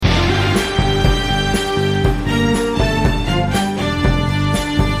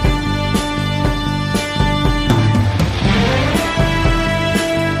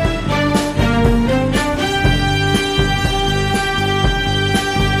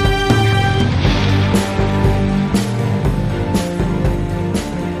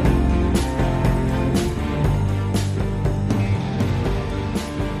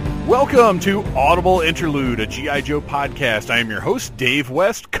Welcome to Audible Interlude, a G.I. Joe podcast. I am your host, Dave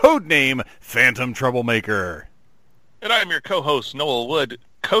West, codename Phantom Troublemaker. And I'm your co-host, Noel Wood,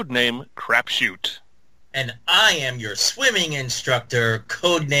 codename Crapshoot. And I am your swimming instructor,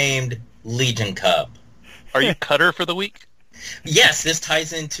 codenamed Legion Cub. Are you Cutter for the week? Yes, this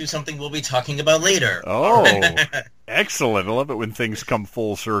ties into something we'll be talking about later. Oh, excellent. I love it when things come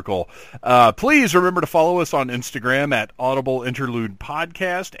full circle. Please remember to follow us on Instagram at Audible Interlude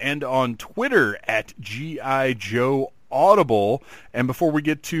Podcast and on Twitter at G.I. Joe Audible. And before we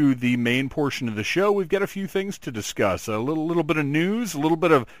get to the main portion of the show, we've got a few things to discuss. A little bit of news, a little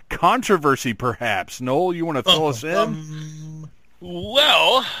bit of controversy, perhaps. Noel, you want to fill us in?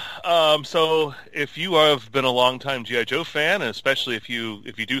 Well, so if you have been a longtime G.I. Joe fan, and especially if you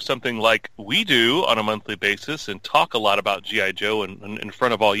do something like we do on a monthly basis and talk a lot about G.I. Joe and in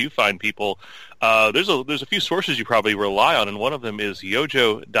front of all you fine people, there's a few sources you probably rely on, and one of them is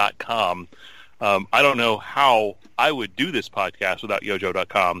yojo.com. I don't know how I would do this podcast without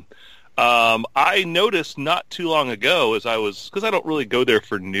yojo.com. I noticed not too long ago because I don't really go there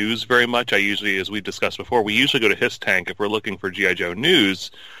for news very much. I usually, as we've discussed before, we usually go to His Tank if we're looking for G.I. Joe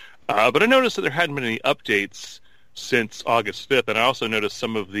news. But I noticed that there hadn't been any updates since August 5th, and I also noticed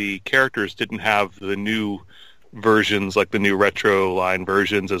some of the characters didn't have the new versions, like the new retro line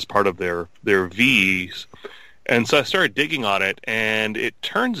versions, as part of their Vs. And so I started digging on it, and it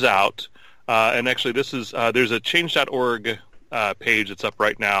turns out, and actually this is, there's a change.org page that's up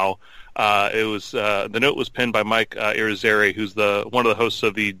right now. It was the note was penned by Mike Irizarry, who's one of the hosts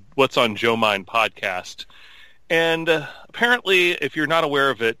of the What's on Joe Mind podcast. And apparently, if you're not aware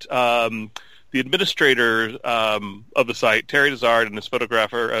of it, the administrator of the site, Terry Dizard, and his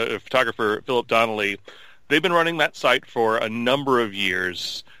photographer Philip Donnelly, they've been running that site for a number of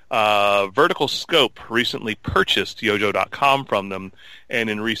years. Vertical Scope recently purchased yojo.com from them, and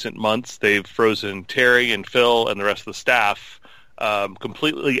in recent months, they've frozen Terry and Phil and the rest of the staff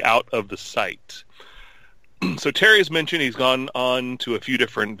completely out of the site. So Terry's mentioned he's gone on to a few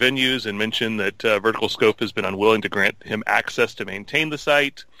different venues and mentioned that Vertical Scope has been unwilling to grant him access to maintain the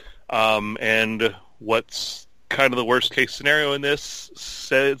site. And what's kind of the worst case scenario in this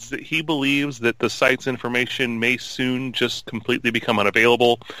says that he believes that the site's information may soon just completely become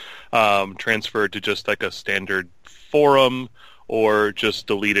unavailable, transferred to just like a standard forum or just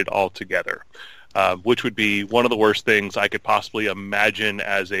deleted altogether. Which would be one of the worst things I could possibly imagine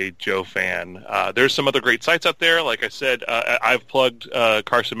as a Joe fan. There's some other great sites out there. Like I said, I've plugged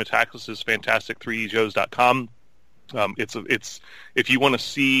Carson Metaxas's fantastic 3djoes.com. It's if you want to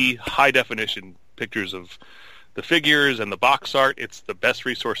see high definition pictures of the figures and the box art, it's the best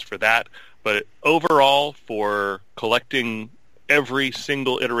resource for that. But overall, for collecting every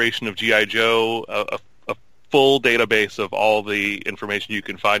single iteration of G.I. Joe, a full database of all the information you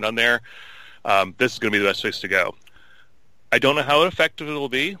can find on there, this is going to be the best place to go. I don't know how effective it will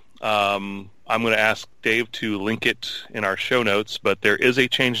be. I'm going to ask Dave to link it in our show notes, but there is a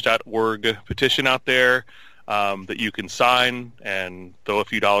change.org petition out there that you can sign and throw a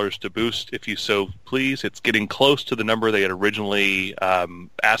few dollars to boost if you so please. It's getting close to the number they had originally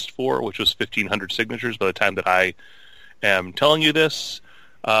asked for, which was 1,500 signatures by the time that I am telling you this.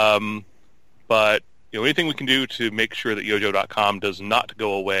 But anything we can do to make sure that yojo.com does not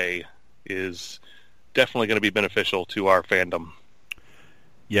go away is definitely going to be beneficial to our fandom.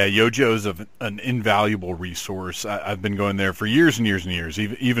 Yeah, Yojo is an invaluable resource. I've been going there for years and years and years,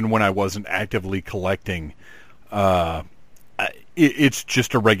 even when I wasn't actively collecting. It's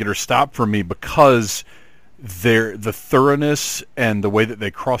just a regular stop for me because the thoroughness and the way that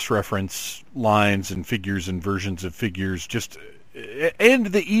they cross-reference lines and figures and versions of figures, and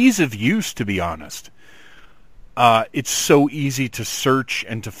the ease of use, to be honest. It's so easy to search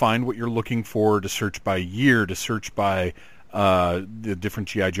and to find what you're looking for, to search by year, to search by the different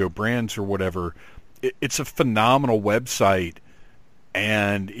G.I. Joe brands or whatever. It's a phenomenal website,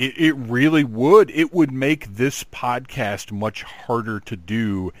 and it really would make this podcast much harder to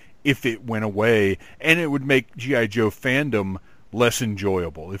do if it went away, and it would make G.I. Joe fandom less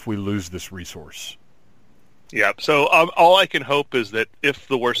enjoyable if we lose this resource. Yeah, so all I can hope is that if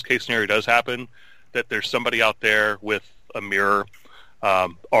the worst case scenario does happen, that there's somebody out there with a mirror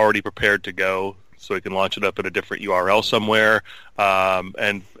already prepared to go, so we can launch it up at a different URL somewhere,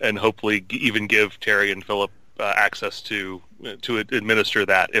 and hopefully even give Terry and Philip access to administer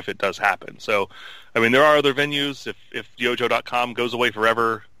that if it does happen. So, I mean, there are other venues. If yojo.com goes away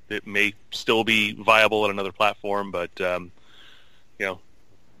forever, it may still be viable on another platform, but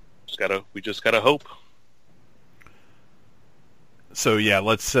we just gotta hope. So yeah,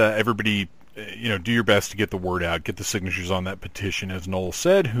 let's everybody do your best to get the word out, get the signatures on that petition. As Noel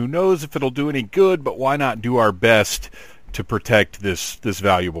said, who knows if it'll do any good, but why not do our best to protect this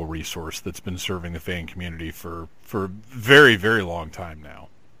valuable resource that's been serving the fan community for a very, very long time now.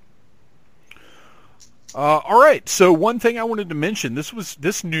 All right, so one thing I wanted to mention,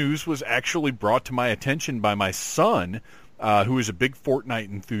 this news was actually brought to my attention by my son, who is a big Fortnite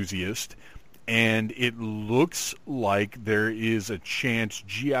enthusiast, and it looks like there is a chance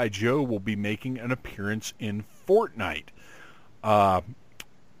G.I. Joe will be making an appearance in Fortnite.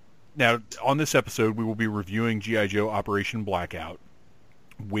 Now, on this episode, we will be reviewing G.I. Joe Operation Blackout,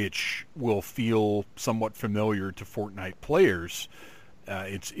 which will feel somewhat familiar to Fortnite players.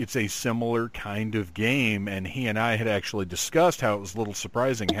 It's a similar kind of game, and he and I had actually discussed how it was a little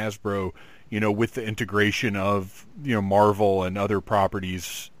surprising Hasbro, with the integration of Marvel and other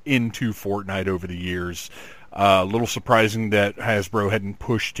properties into Fortnite over the years. A little surprising that Hasbro hadn't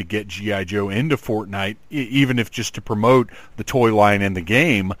pushed to get G.I. Joe into Fortnite, even if just to promote the toy line in the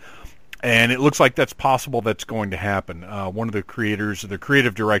game. And it looks like that's possible. That's going to happen. One of the creators, the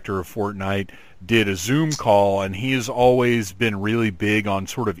creative director of Fortnite, did a Zoom call, and he has always been really big on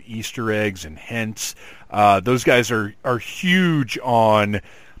sort of Easter eggs and hints. Those guys are huge on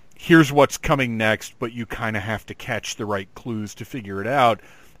here's what's coming next, but you kind of have to catch the right clues to figure it out.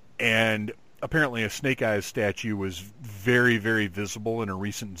 And apparently a Snake Eyes statue was very, very visible in a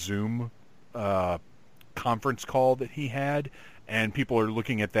recent Zoom conference call that he had. And people are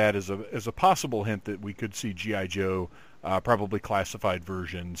looking at that as a possible hint that we could see G.I. Joe, probably classified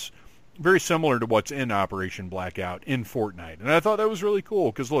versions, very similar to what's in Operation Blackout in Fortnite. And I thought that was really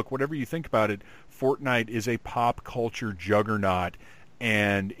cool because, look, whatever you think about it, Fortnite is a pop culture juggernaut.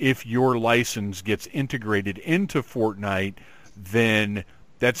 And if your license gets integrated into Fortnite, then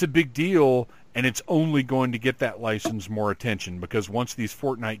that's a big deal. And it's only going to get that license more attention because once these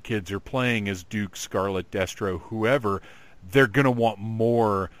Fortnite kids are playing as Duke, Scarlet, Destro, whoever, they're going to want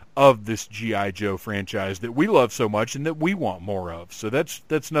more of this G.I. Joe franchise that we love so much and that we want more of. So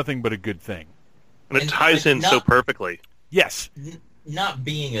that's nothing but a good thing. And it ties in so perfectly. Yes. Not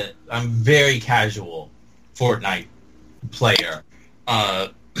being I'm very casual Fortnite player.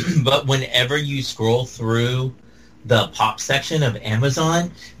 But whenever you scroll through the pop section of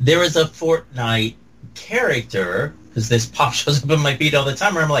Amazon, there is a Fortnite character, because this pop shows up in my feed all the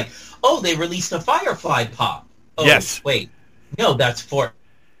time, where I'm like, oh, they released a Firefly pop. Oh, yes. Wait. No, that's Fort.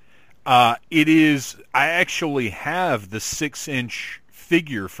 It is. I actually have the 6-inch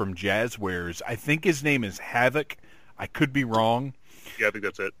figure from Jazzwares. I think his name is Havoc. I could be wrong. Yeah, I think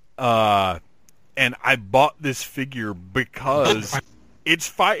that's it. And I bought this figure because it's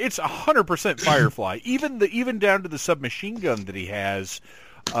 100% Firefly. Even down to the submachine gun that he has.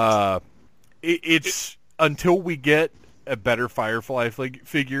 It's until we get a better Firefly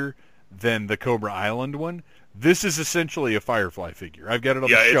figure than the Cobra Island one. This is essentially a Firefly figure. I've got it on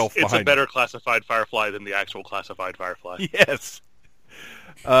the shelf behind me. It's a better classified Firefly than the actual classified Firefly. Yes.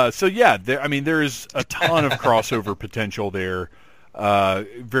 So yeah, there is a ton of crossover potential there.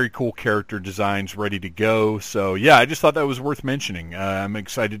 Very cool character designs ready to go. So yeah, I just thought that was worth mentioning. I'm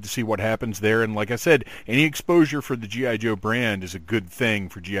excited to see what happens there. And like I said, any exposure for the G.I. Joe brand is a good thing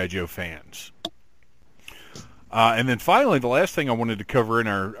for G.I. Joe fans. And then finally, the last thing I wanted to cover in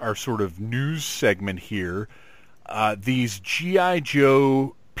our sort of news segment here, these G.I.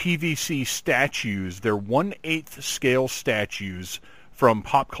 Joe PVC statues, they're 1/8 scale statues from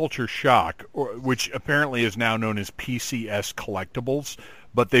Pop Culture Shock, which apparently is now known as PCS Collectibles.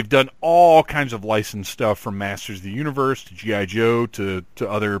 But they've done all kinds of licensed stuff from Masters of the Universe to G.I. Joe to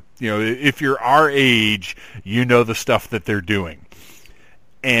other, if you're our age, you know the stuff that they're doing.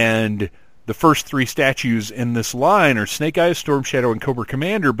 And the first 3 statues in this line are Snake Eyes, Storm Shadow, and Cobra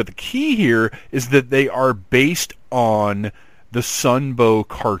Commander, but the key here is that they are based on the Sunbow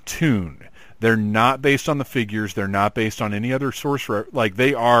cartoon. They're not based on the figures. They're not based on any other source.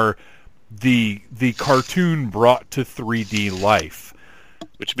 They are the cartoon brought to 3D life.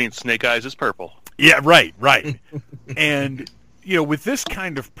 Which means Snake Eyes is purple. Yeah, right. And, with this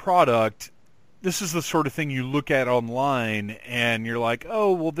kind of product, this is the sort of thing you look at online and you're like,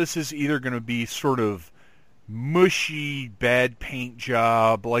 oh, well, this is either going to be sort of mushy, bad paint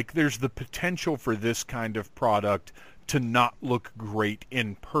job. Like, there's the potential for this kind of product to not look great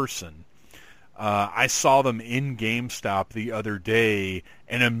in person. I saw them in GameStop the other day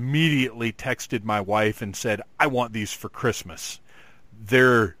and immediately texted my wife and said, I want these for Christmas.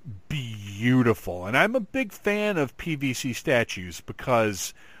 They're beautiful. And I'm a big fan of PVC statues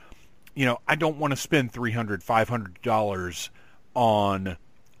because, I don't want to spend $300, $500 on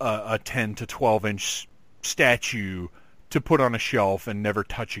a 10 to 12 inch statue to put on a shelf and never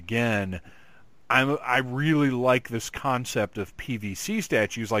touch again. I really like this concept of PVC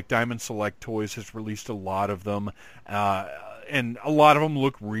statues. Like Diamond Select Toys has released a lot of them, and a lot of them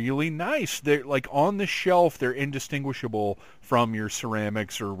look really nice. They're like on the shelf, they're indistinguishable from your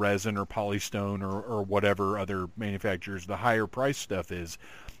ceramics or resin or polystone or whatever other manufacturers the higher price stuff is.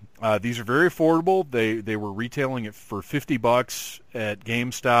 These are very affordable. They were retailing it for $50 at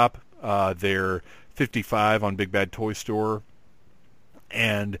GameStop. They're $55 on Big Bad Toy Store.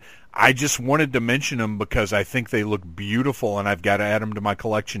 And I just wanted to mention them because I think they look beautiful, and I've got to add them to my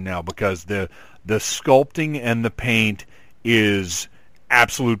collection now because the sculpting and the paint is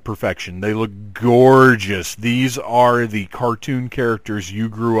absolute perfection. They look gorgeous. These are the cartoon characters you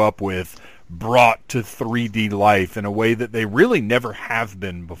grew up with brought to 3D life in a way that they really never have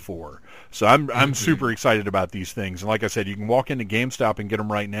been before. So I'm super excited about these things. And like I said, you can walk into GameStop and get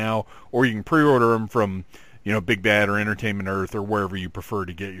them right now, or you can pre-order them from Big Bad or Entertainment Earth or wherever you prefer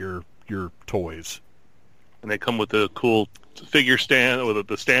to get your toys. And they come with the cool figure stand, or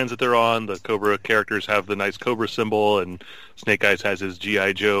the stands that they're on. The Cobra characters have the nice Cobra symbol, and Snake Eyes has his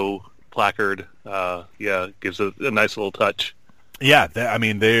G.I. Joe placard. Gives a nice little touch. Yeah,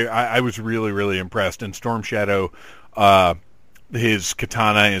 I was really, really impressed. And Storm Shadow, his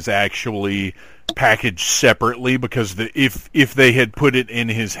katana is actually packaged separately because if they had put it in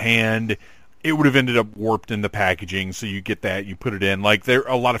his hand, it would have ended up warped in the packaging. So you get that, you put it in. Like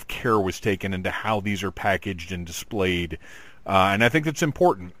a lot of care was taken into how these are packaged and displayed, and I think that's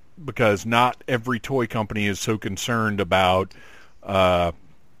important because not every toy company is so concerned about the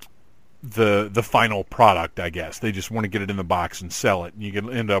final product. I guess they just want to get it in the box and sell it, and you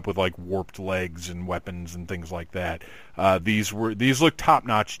can end up with like warped legs and weapons and things like that. These look top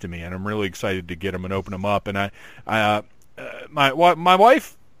notch to me, and I'm really excited to get them and open them up. And my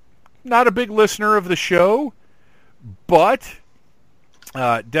wife, not a big listener of the show, but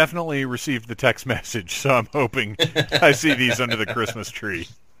definitely received the text message, so I'm hoping I see these under the Christmas tree.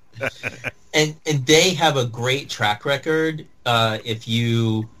 and they have a great track record. If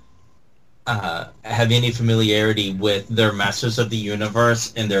you have any familiarity with their Masters of the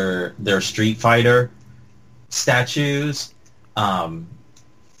Universe and their Street Fighter statues,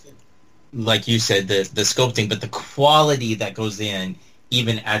 like you said, the sculpting, but the quality that goes in,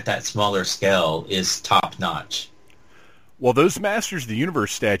 even at that smaller scale, is top notch. Well, those Masters of the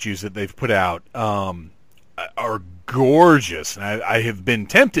Universe statues that they've put out are gorgeous. And I have been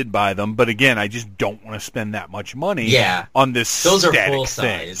tempted by them, but again, I just don't want to spend that much money on this those static are full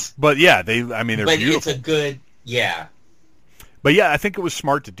thing. size. But yeah, they're but beautiful. It's a good, yeah. But yeah, I think it was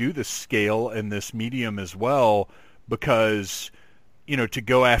smart to do this scale and this medium as well because, to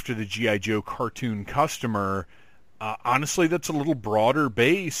go after the G.I. Joe cartoon customer, honestly, that's a little broader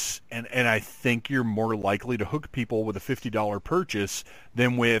base, and I think you're more likely to hook people with a $50 purchase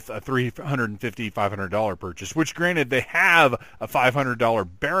than with a $350, $500 purchase, which granted, they have a $500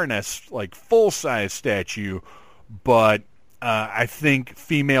 Baroness, like full-size statue, but I think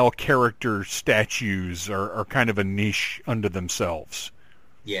female character statues are kind of a niche unto themselves.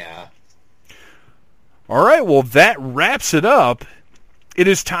 Yeah. All right, well, that wraps it up. It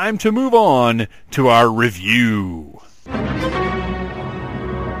is time to move on to our review.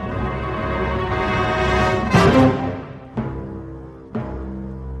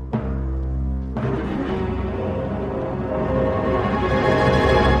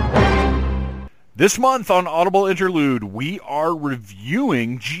 This month on Audible Interlude, we are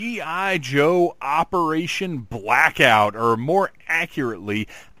reviewing G.I. Joe Operation Blackout, or more accurately,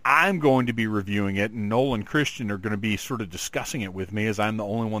 I'm going to be reviewing it, and Noel and Christian are going to be sort of discussing it with me, as I'm the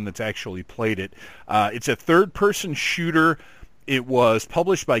only one that's actually played it. It's a third-person shooter. It was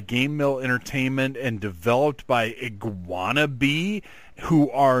published by Game Mill Entertainment and developed by Iguana Bee,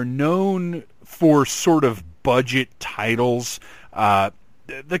 who are known for sort of budget titles,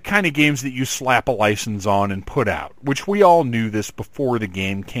 the kind of games that you slap a license on and put out, which we all knew this before the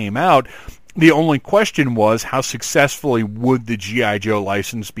game came out. The only question was, how successfully would the G.I. Joe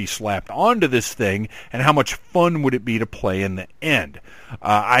license be slapped onto this thing, and how much fun would it be to play in the end?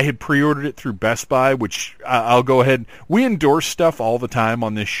 I had pre-ordered it through Best Buy, which I'll go ahead. We endorse stuff all the time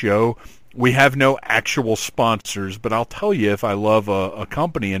on this show. We have no actual sponsors, but I'll tell you, if I love a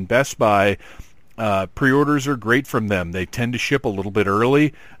company, and Best Buy, pre-orders are great from them. They tend to ship a little bit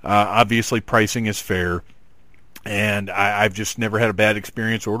early. Obviously, pricing is fair. And I've just never had a bad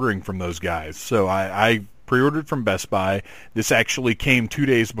experience ordering from those guys. So I pre-ordered from Best Buy. This actually came 2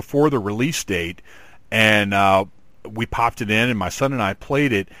 days before the release date, and we popped it in, and my son and I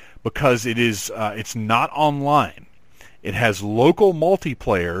played it because it's not online. It has local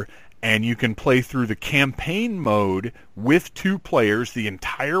multiplayer, and you can play through the campaign mode with 2 players the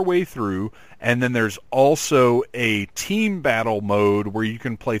entire way through, and then there's also a team battle mode where you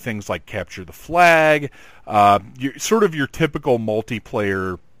can play things like capture the flag, sort of your typical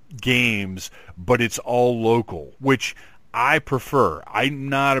multiplayer games, but it's all local, which I prefer. I'm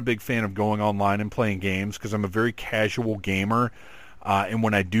not a big fan of going online and playing games because I'm a very casual gamer, and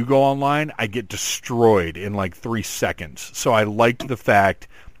when I do go online, I get destroyed in like 3 seconds. So I liked the fact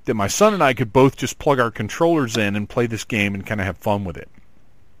that my son and I could both just plug our controllers in and play this game and kind of have fun with it.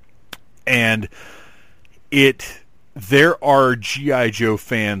 And there are G.I. Joe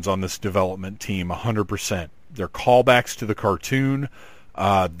fans on this development team, 100%. They're callbacks to the cartoon.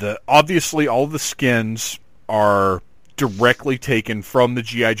 Obviously, all the skins are directly taken from the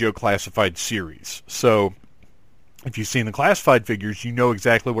G.I. Joe Classified series. So if you've seen the Classified figures, you know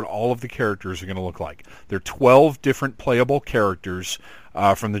exactly what all of the characters are going to look like. There are 12 different playable characters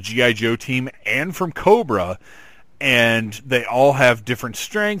from the G.I. Joe team and from Cobra, and they all have different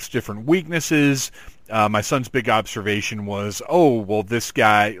strengths, different weaknesses. My son's big observation was, this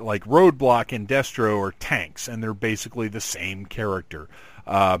guy, like Roadblock and Destro, are tanks, and they're basically the same character.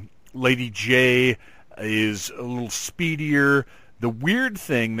 Lady J is a little speedier. The weird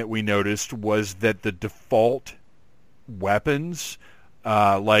thing that we noticed was that the default weapons,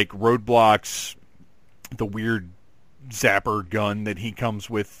 like Roadblock's, the weird zapper gun that he comes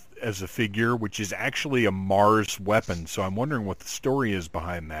with as a figure, which is actually a Mars weapon, so I'm wondering what the story is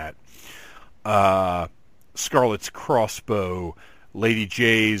behind that. Scarlet's crossbow, Lady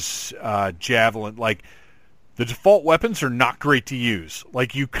J's javelin, like, the default weapons are not great to use.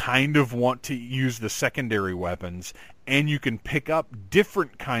 Like, you kind of want to use the secondary weapons, and you can pick up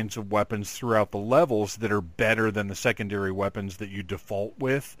different kinds of weapons throughout the levels that are better than the secondary weapons that you default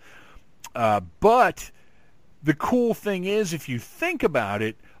with. But the cool thing is, if you think about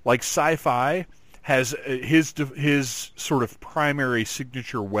it, like Sci-Fi has his sort of primary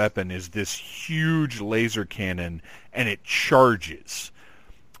signature weapon is this huge laser cannon, and it charges.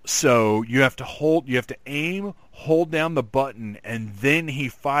 So you have to aim, hold down the button, and then he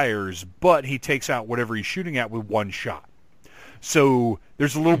fires, but he takes out whatever he's shooting at with one shot. So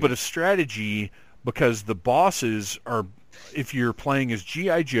there's a little bit of strategy, because the bosses are, if you're playing as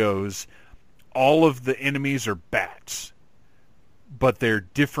G.I. Joes, all of the enemies are bats, but they're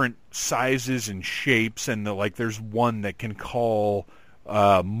different sizes and shapes, and there's one that can call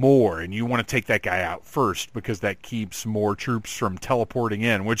more, and you want to take that guy out first because that keeps more troops from teleporting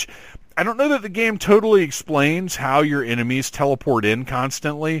in, which I don't know that the game totally explains how your enemies teleport in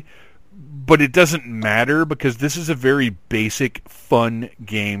constantly, but it doesn't matter because this is a very basic, fun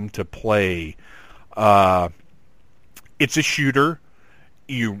game to play. It's a shooter.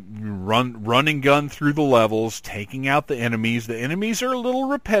 You run and gun through the levels, taking out the enemies. The enemies are a little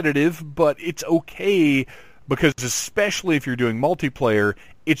repetitive, but it's okay because, especially if you're doing multiplayer,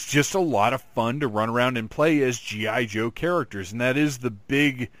 it's just a lot of fun to run around and play as G.I. Joe characters. And that is the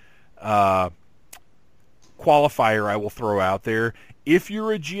big qualifier I will throw out there. If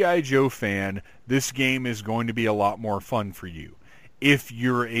you're a G.I. Joe fan, this game is going to be a lot more fun for you. If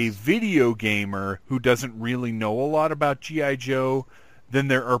you're a video gamer who doesn't really know a lot about G.I. Joe, then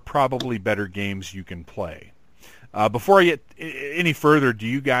there are probably better games you can play. Before I get any further, do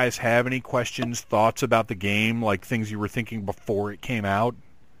you guys have any questions, thoughts about the game, like things you were thinking before it came out?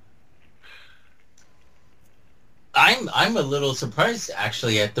 I'm a little surprised,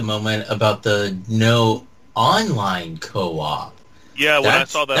 actually, at the moment about the no online co-op. Yeah, when I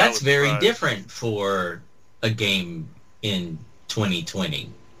saw that, that's very different for a game in 2020.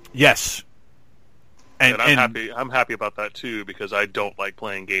 Yes. And I'm happy about that too, because I don't like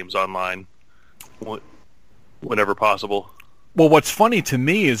playing games online whenever possible. Well, what's funny to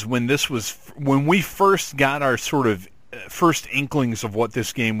me is when we first got our sort of first inklings of what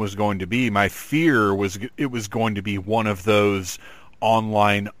this game was going to be, my fear was it was going to be one of those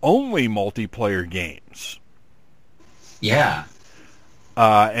online only multiplayer games. Yeah.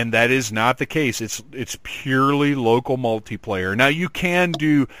 And that is not the case. It's purely local multiplayer. Now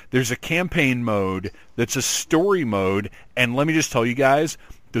there's a campaign mode that's a story mode, and let me just tell you guys,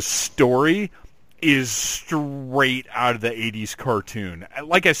 the story is straight out of the 80s cartoon.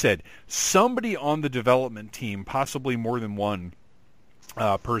 Like I said, somebody on the development team, possibly more than one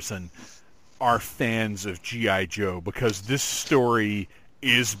person, are fans of G.I. Joe, because this story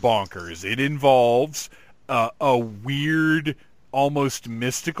is bonkers. It involves a weird, almost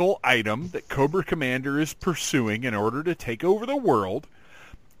mystical item that Cobra Commander is pursuing in order to take over the world,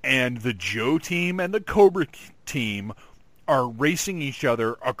 and the Joe team and the Cobra team are racing each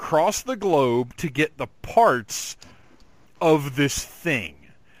other across the globe to get the parts of this thing.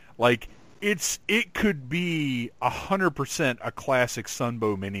 Like, it could be 100% a classic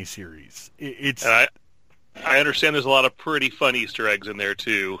Sunbow miniseries. It's. And I understand there's a lot of pretty fun Easter eggs in there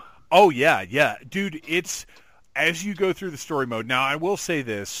too. Oh yeah, dude. It's as you go through the story mode. Now, I will say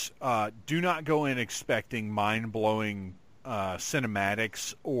this: do not go in expecting mind-blowing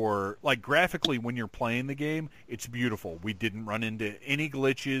cinematics or like graphically when you're playing the game. It's beautiful. We didn't run into any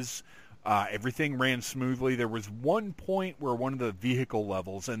glitches. Everything ran smoothly. There was one point where one of the vehicle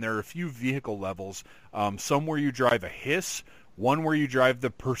levels, and there are a few vehicle levels, some where you drive a Hiss, one where you drive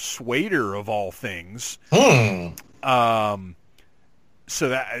the Persuader of all things. So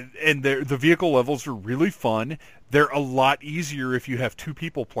that, and the vehicle levels are really fun. They're a lot easier if you have two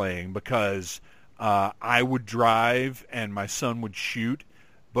people playing because I would drive and my son would shoot.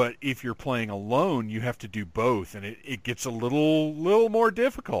 But if you're playing alone, you have to do both, and it gets a little more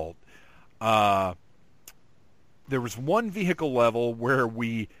difficult. There was one vehicle level where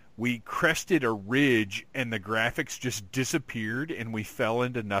we crested a ridge and the graphics just disappeared and we fell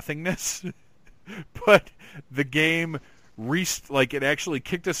into nothingness. But the game it actually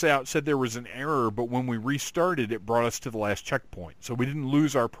kicked us out, said there was an error, but when we restarted, it brought us to the last checkpoint. So we didn't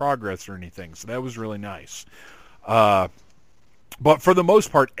lose our progress or anything. So that was really nice. But for the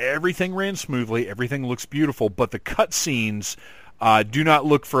most part, everything ran smoothly. Everything looks beautiful. But the cutscenes, do not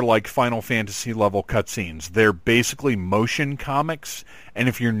look for like Final Fantasy level cutscenes. They're basically motion comics. And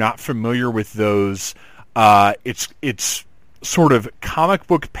if you're not familiar with those, it's sort of comic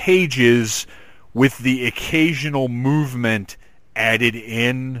book pages with the occasional movement added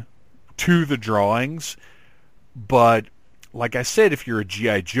in to the drawings. But like I said, if you're a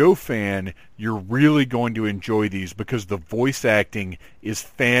G.I. Joe fan, you're really going to enjoy these because the voice acting is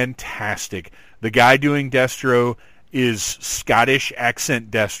fantastic. The guy doing Destro is Scottish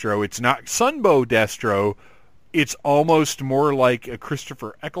accent Destro. It's not Sunbow Destro. It's almost more like a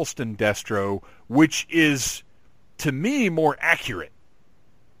Christopher Eccleston Destro, which is, to me, more accurate.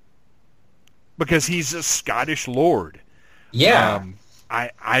 Because he's a Scottish lord. Yeah.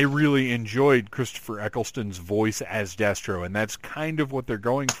 I really enjoyed Christopher Eccleston's voice as Destro, and that's kind of what they're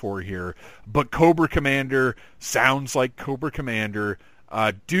going for here. But Cobra Commander sounds like Cobra Commander.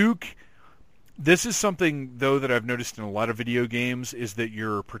 Duke, this is something, though, that I've noticed in a lot of video games, is that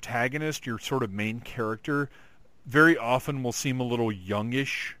your protagonist, your sort of main character, very often will seem a little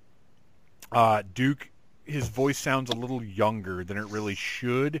youngish. Duke, his voice sounds a little younger than it really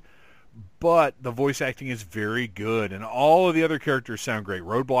should. But the voice acting is very good, and all of the other characters sound great.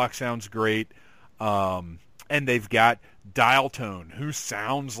 Roadblock sounds great, and they've got Dial Tone, who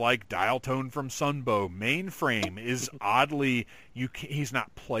sounds like Dial Tone from Sunbow. Mainframe is oddly, he's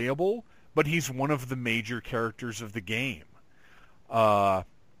not playable, but he's one of the major characters of the game.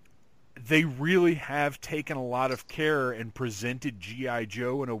 They really have taken a lot of care and presented G.I.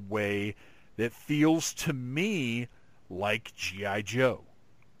 Joe in a way that feels to me like G.I. Joe.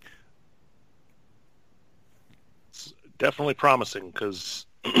 Definitely promising because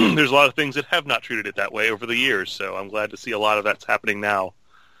there's a lot of things that have not treated it that way over the years. So I'm glad to see a lot of that's happening now.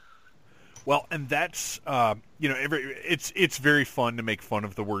 Well, and that's it's very fun to make fun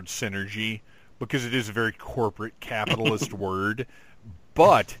of the word synergy because it is a very corporate capitalist word.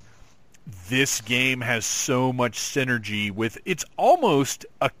 But this game has so much synergy with it's almost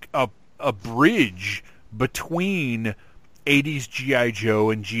a bridge between 80s G.I. Joe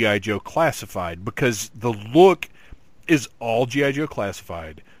and G.I. Joe Classified because the look is all G.I. Joe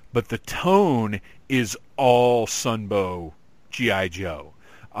Classified, but the tone is all Sunbow G.I. Joe.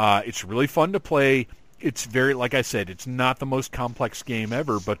 It's really fun to play. It's very, like I said, it's not the most complex game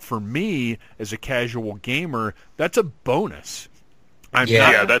ever, but for me, as a casual gamer, that's a bonus.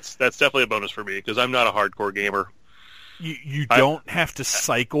 That's definitely a bonus for me, because I'm not a hardcore gamer. You don't have to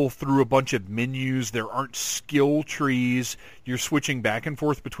cycle through a bunch of menus. There aren't skill trees. You're switching back and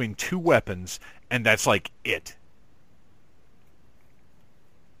forth between two weapons, and that's like it.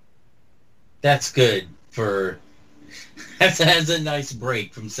 That's good for... That's a nice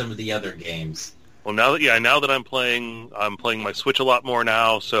break from some of the other games. Well, now that I'm playing my Switch a lot more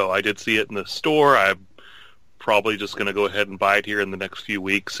now, so I did see it in the store. I'm probably just going to go ahead and buy it here in the next few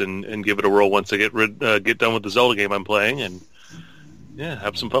weeks and give it a whirl once I get done with the Zelda game I'm playing, and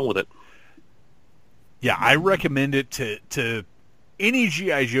have some fun with it. Yeah, I recommend it to any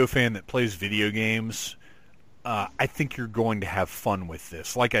G.I. Joe fan that plays video games. I think you're going to have fun with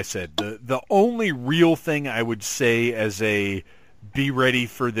this. Like I said, the only real thing I would say as a be ready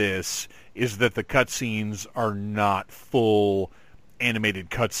for this is that the cutscenes are not full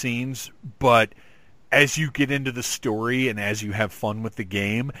animated cutscenes, but as you get into the story and as you have fun with the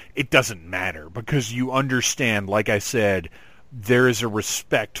game, it doesn't matter because you understand, like I said, there is a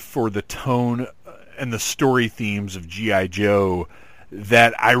respect for the tone and the story themes of G.I. Joe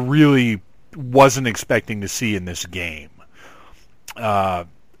that I really wasn't expecting to see in this game.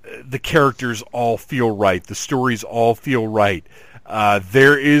 The characters all feel right. The stories all feel right.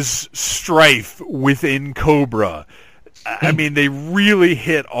 There is strife within Cobra. I mean, they really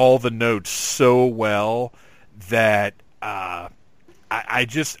hit all the notes so well that I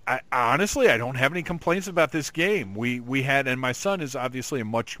honestly, I don't have any complaints about this game. We had, and my son is obviously a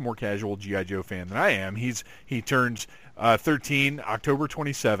much more casual G.I. Joe fan than I am. He turns 13 October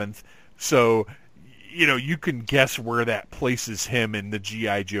 27th, so you can guess where that places him in the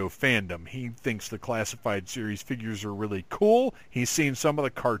G.I. Joe fandom. He thinks the Classified series figures are really cool. He's seen some of the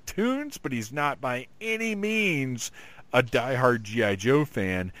cartoons, but he's not by any means a diehard G.I. Joe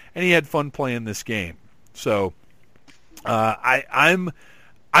fan, and he had fun playing this game. So I'm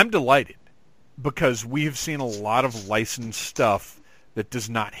delighted because we've seen a lot of licensed stuff that does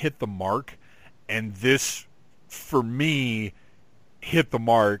not hit the mark, and this, for me, hit the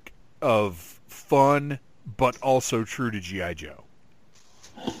mark of fun, but also true to G.I. Joe.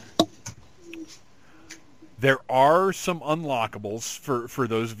 There are some unlockables for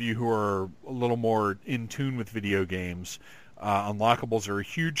those of you who are a little more in tune with video games. Unlockables are a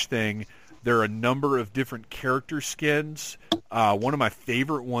huge thing. There are a number of different character skins. One of my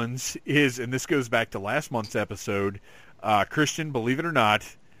favorite ones is, and this goes back to last month's episode, Christian, believe it or not,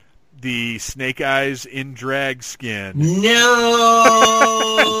 the Snake Eyes in drag skin. No!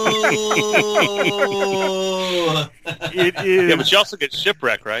 It is. Yeah, but you also get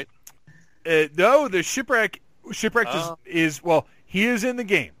Shipwreck, right? No, the Shipwreck is well, he is in the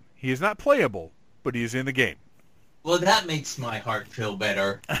game. He is not playable, but he is in the game. Well, that makes my heart feel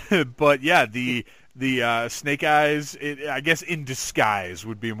better. But yeah, the Snake Eyes, I guess in disguise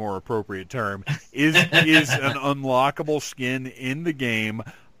would be a more appropriate term, is an unlockable skin in the game.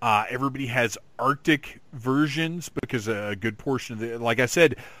 Everybody has Arctic versions because a good portion of the, like I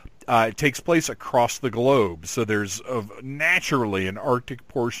said, it takes place across the globe. So there's naturally an Arctic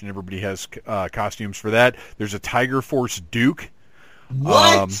portion. Everybody has costumes for that. There's a Tiger Force Duke.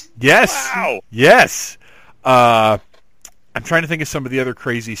 What? Yes. Wow. Yes. I'm trying to think of some of the other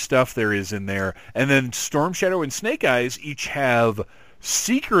crazy stuff there is in there. And then Storm Shadow and Snake Eyes each have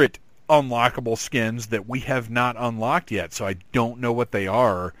secret unlockable skins that we have not unlocked yet, so I don't know what they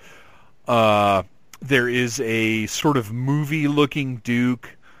are. There is a sort of movie-looking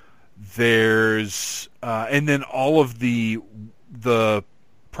Duke. There's and then all of the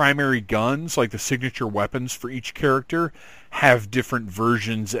primary guns, like the signature weapons for each character, have different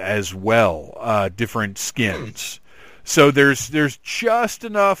versions as well, different skins. So there's just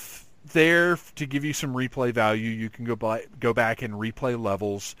enough there to give you some replay value. You can go back and replay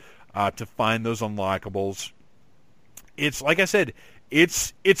levels to find those unlockables. It's like I said,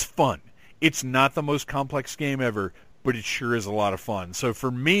 it's fun. It's not the most complex game ever, but it sure is a lot of fun. So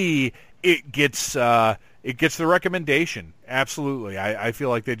for me, it gets the recommendation. Absolutely, I feel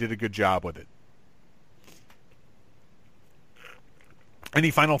like they did a good job with it. Any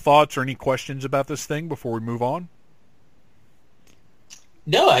final thoughts or any questions about this thing before we move on?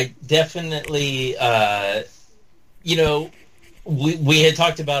 No, I definitely, we had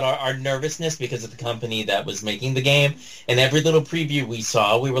talked about our nervousness because of the company that was making the game, and every little preview we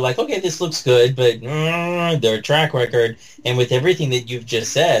saw, we were like, okay, this looks good, but their track record, and with everything that you've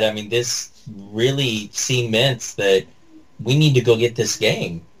just said, I mean, this really cements that we need to go get this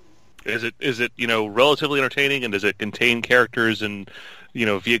game. Is it relatively entertaining, and does it contain characters and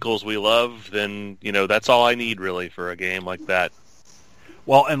vehicles we love? Then that's all I need really for a game like that.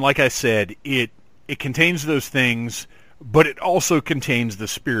 Well, and like I said, it contains those things, but it also contains the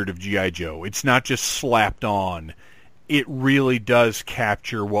spirit of G.I. Joe. It's not just slapped on. It really does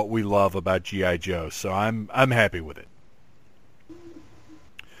capture what we love about G.I. Joe. So I'm happy with it.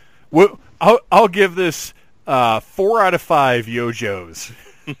 Well, I'll give this 4 out of 5 Yo-Joes.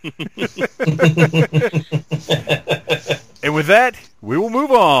 And with that, we will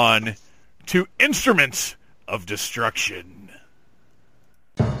move on to Instruments of Destruction.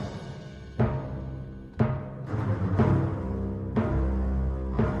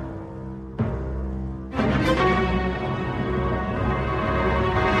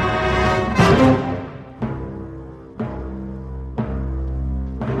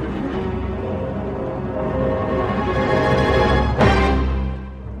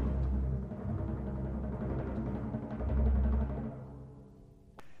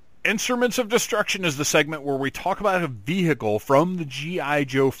 Instruments of Destruction is the segment where we talk about a vehicle from the G.I.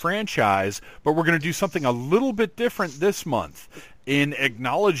 Joe franchise, but we're going to do something a little bit different this month. in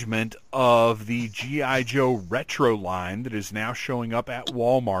acknowledgement of the G.I. Joe Retro line that is now showing up at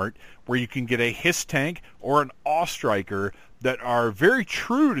Walmart, where you can get a Hiss Tank or an Awe Striker that are very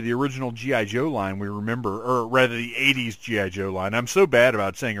true to the original G.I. Joe line we remember, or rather the 80s G.I. Joe line. I'm so bad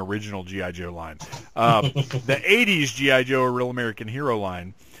about saying original G.I. Joe line. The 80s G.I. Joe, or Real American Hero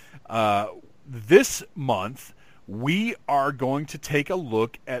line. This month, we are going to take a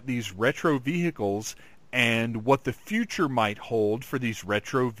look at these retro vehicles and what the future might hold for these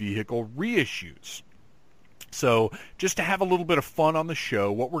retro vehicle reissues. So just to have a little bit of fun on the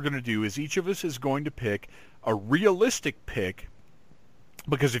show, what we're going to do is each of us is going to pick a realistic pick,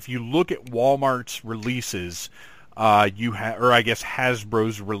 because if you look at Walmart's releases, or I guess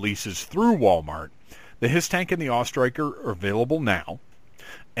Hasbro's releases through Walmart, the Hiss Tank and the Awe Striker are available now,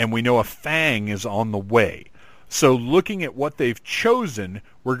 and we know a Fang is on the way. So looking at what they've chosen,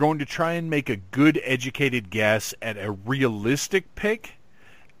 we're going to try and make a good educated guess at a realistic pick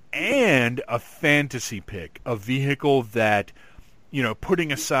and a fantasy pick, a vehicle that,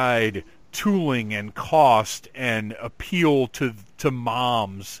 putting aside tooling and cost and appeal to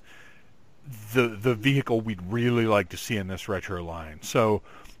moms, the vehicle we'd really like to see in this retro line. So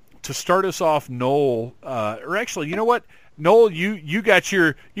to start us off, Noel, or actually, you know what? Noel, you got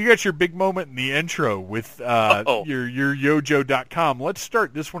your big moment in the intro with your yojo.com. Let's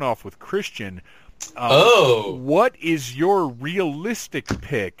start this one off with Christian. What is your realistic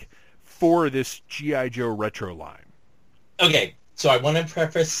pick for this G.I. Joe retro line? Okay, so I want to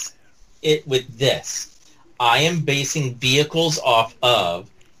preface it with this. I am basing vehicles off of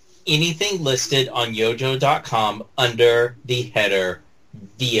anything listed on yojo.com under the header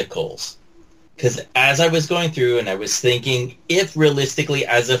vehicles. Because as I was going through and I was thinking, if realistically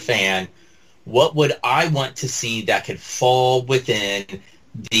as a fan, what would I want to see that could fall within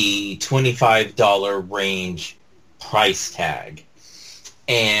the $25 range price tag?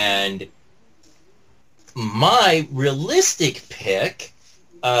 And my realistic pick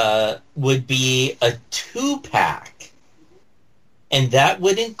would be a 2-pack. And that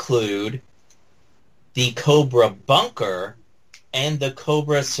would include the Cobra Bunker and the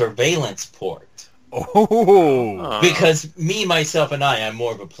Cobra Surveillance Port. Oh! Because me, myself, and I'm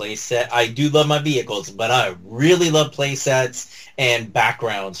more of a playset. I do love my vehicles, but I really love playsets and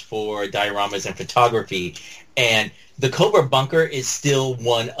backgrounds for dioramas and photography. And the Cobra Bunker is still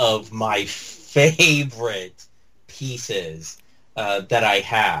one of my favorite pieces that I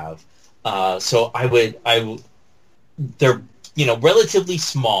have. So they're, relatively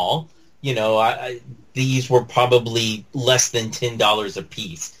small. These were probably less than $10 a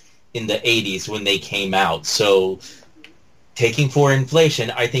piece in the 80s when they came out. So taking for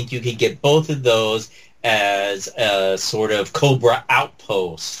inflation, I think you could get both of those as a sort of Cobra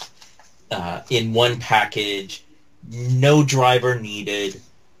outpost in one package, no driver needed.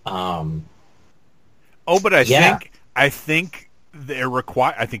 But I think they're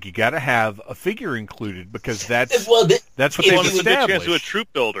required. I think you got to have a figure included, because that's what they've established. Get you into a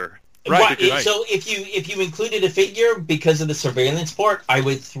troop builder. Right. So if you included a figure because of the surveillance port, I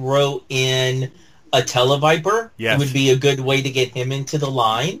would throw in a Televiper. Yes. It would be a good way to get him into the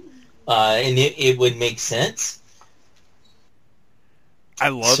line, and it would make sense. I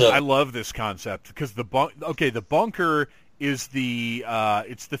love this concept, because the bunker is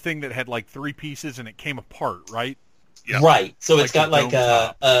it's the thing that had like 3 pieces and it came apart, right? Yep. Right. So it's got like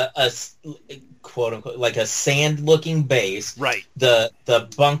a quote unquote like a sand looking base. Right. The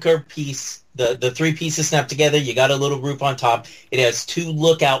bunker piece, the 3 pieces snap together. You got a little roof on top. It has 2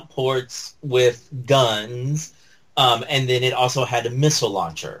 lookout ports with guns, and then it also had a missile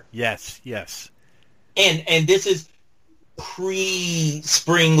launcher. Yes. And this is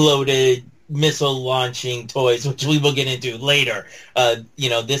pre-spring loaded missile launching toys, which we will get into later.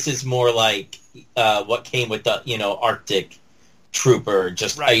 This is more like what came with the Arctic Trooper,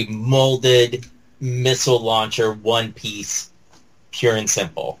 just a molded missile launcher, one piece, pure and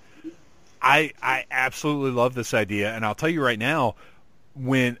simple. I absolutely love this idea, and I'll tell you right now,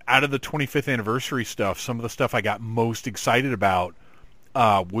 when out of the 25th anniversary stuff, some of the stuff I got most excited about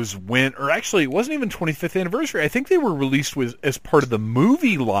was when, or actually it wasn't even 25th anniversary. I think they were released as part of the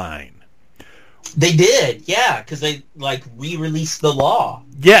movie line. They did, yeah, because they re-released the Law.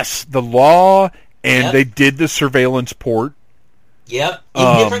 Yes, the Law, and they did the surveillance port. Yep,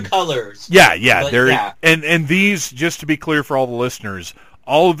 in different colors. Yeah. And these, just to be clear for all the listeners,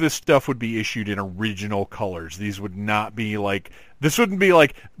 all of this stuff would be issued in original colors. These would not be this wouldn't be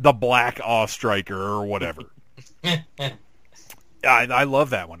like the Black Awe Striker or whatever. I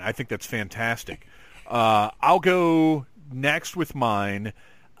love that one. I think that's fantastic. I'll go next with mine.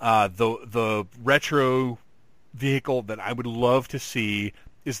 The retro vehicle that I would love to see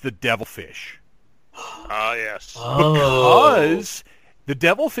is the Devilfish. Ah, yes. Because the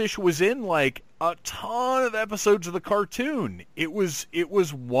Devilfish was in like a ton of episodes of the cartoon. It was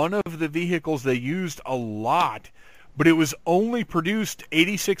one of the vehicles they used a lot, but it was only produced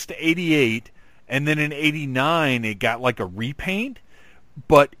 86 to 88, and then in 89 it got like a repaint,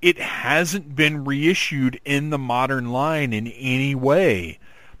 but it hasn't been reissued in the modern line in any way.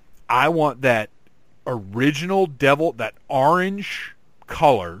 I want that original Devil, that orange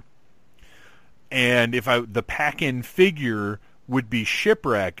color, and the pack-in figure would be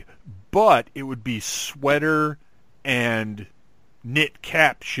Shipwreck, but it would be sweater and knit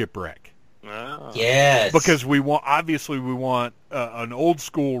cap Shipwreck. Oh. Yes. Because we want an old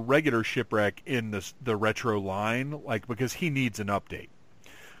school regular Shipwreck in the retro line, like, because he needs an update.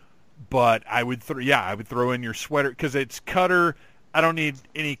 But I would throw in your sweater, because it's Cutter. I don't need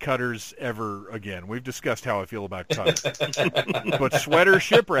any Cutters ever again. We've discussed how I feel about Cutter. But sweater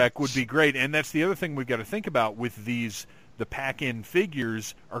Shipwreck would be great, and that's the other thing we've got to think about with these. The pack-in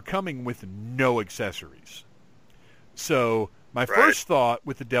figures are coming with no accessories. So my first thought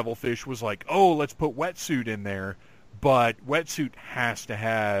with the Devilfish was like, oh, let's put Wetsuit in there, but Wetsuit has to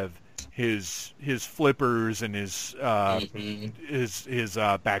have his flippers and his backpack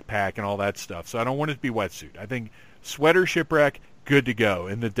and all that stuff. So I don't want it to be Wetsuit. I think Sweater Shipwreck, good to go,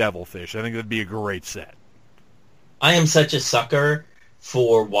 and the Devilfish. I think that'd be a great set. I am such a sucker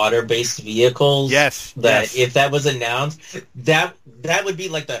for water-based vehicles. Yes. If that was announced, that would be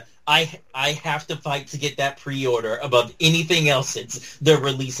like I have to fight to get that pre-order above anything else they're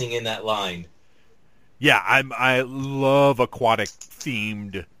releasing in that line. Yeah, I love aquatic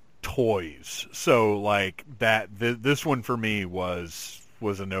themed toys. So like that, this one for me was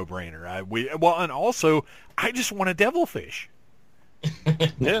a no-brainer. And also I just want a Devilfish.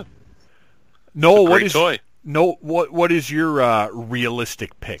 Yeah. Noel, what is toy? No, what is your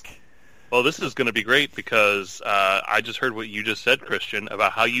realistic pick? Well, this is going to be great because I just heard what you just said, Christian,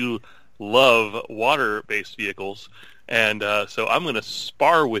 about how you love water-based vehicles. And so I'm going to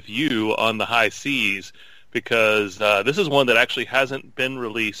spar with you on the high seas because this is one that actually hasn't been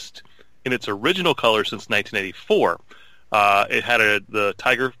released in its original color since 1984. It had the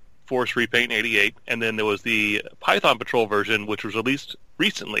Tiger Force repaint in 88, and then there was the Python Patrol version, which was released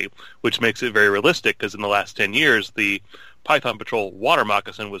recently, which makes it very realistic because in the last 10 years, the Python Patrol water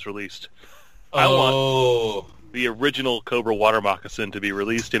moccasin was released. I want the original Cobra water moccasin to be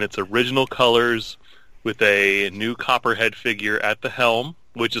released in its original colors with a new Copperhead figure at the helm,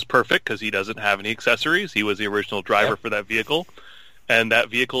 which is perfect because he doesn't have any accessories. He was the original driver for that vehicle, and that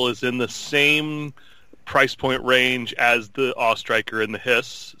vehicle is in the same price point range as the Awstriker and the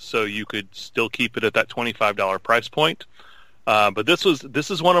Hiss, so you could still keep it at that $25 price point. But this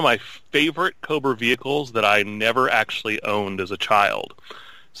is one of my favorite Cobra vehicles that I never actually owned as a child.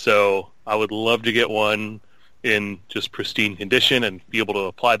 So I would love to get one in just pristine condition and be able to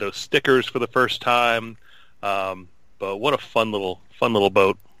apply those stickers for the first time. But what a fun little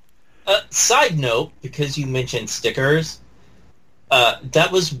boat. Side note, because you mentioned stickers, that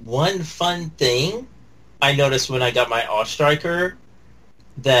was one fun thing I noticed when I got my Awstriker,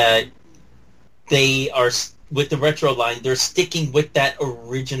 that they are, with the retro line, they're sticking with that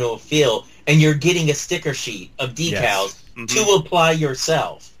original feel, and you're getting a sticker sheet of decals to apply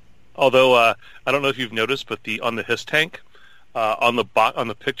yourself. Although I don't know if you've noticed, but on the Hiss tank, on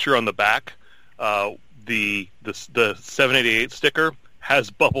the picture on the back, the 788 sticker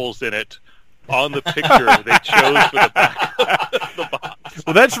has bubbles in it on the picture they chose for the back of the box.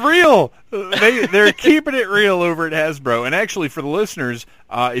 Well, that's real. They're keeping it real over at Hasbro. And actually, for the listeners,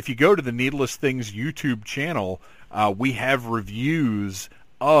 if you go to the Needless Things YouTube channel, we have reviews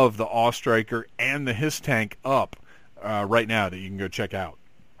of the Awstriker and the Hiss tank up right now that you can go check out.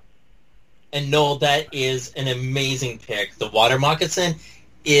 And Noel, that is an amazing pick. The water moccasin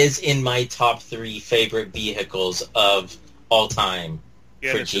is in my top 3 favorite vehicles of all time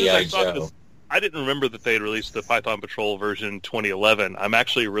for G.I. Joe. I didn't remember that they had released the Python Patrol version 2011. I'm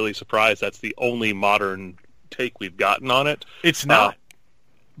actually really surprised that's the only modern take we've gotten on it. It's not.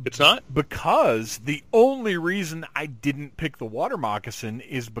 It's not? Because the only reason I didn't pick the water moccasin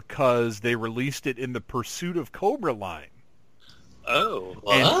is because they released it in the Pursuit of Cobra line. Oh.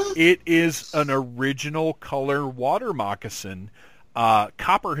 What? And it is an original color water moccasin.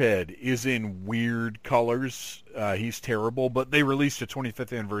 Copperhead is in weird colors. He's terrible, but they released a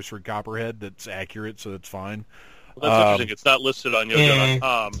 25th anniversary Copperhead that's accurate, so it's fine. Well, that's interesting. It's not listed on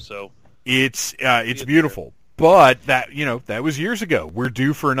Yoga.com, so it's beautiful. But that was years ago. We're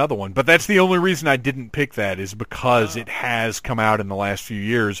due for another one. But that's the only reason I didn't pick that is because it has come out in the last few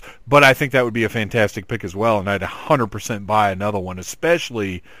years. But I think that would be a fantastic pick as well, and I'd 100% buy another one,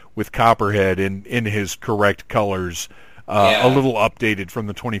 especially with Copperhead in his correct colors, a little updated from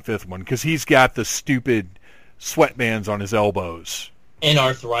the 25th one, because he's got the stupid sweatbands on his elbows. An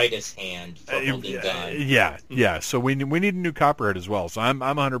arthritis hand for holding gun. Yeah. So we need a new Copperhead as well. So I'm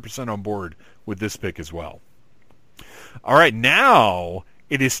 100% on board with this pick as well. All right, now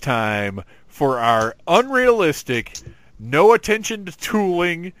it is time for our unrealistic, no attention to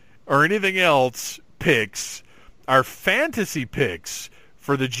tooling or anything else picks, our fantasy picks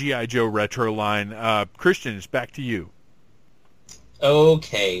for the G.I. Joe retro line. Christian, it's back to you.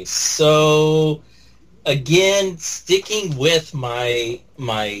 Okay, so again, sticking with my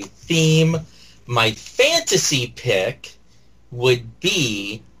theme, my fantasy pick would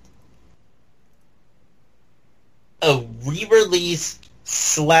be a re-release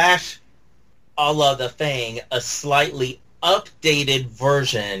 / a la the Fang, a slightly updated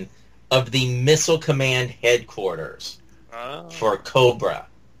version of the Missile Command headquarters for Cobra.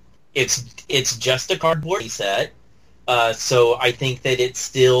 It's just a cardboard set, so I think that it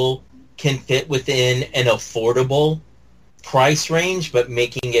still can fit within an affordable price range, but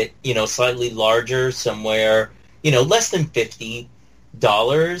making it, slightly larger, somewhere, less than $50.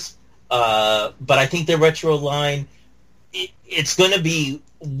 But I think the retro line, it's going to be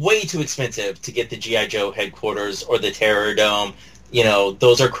way too expensive to get the G.I. Joe headquarters or the Terror Dome.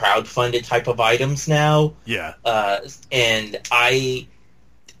 Those are crowdfunded type of items now. Yeah. And I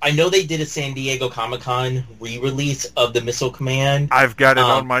know they did a San Diego Comic-Con re-release of the Missile Command. I've got it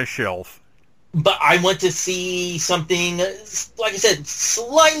on my shelf. But I want to see something, like I said,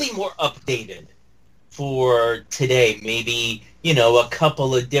 slightly more updated for today. Maybe, a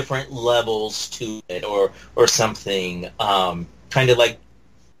couple of different levels to it or something. Kind of like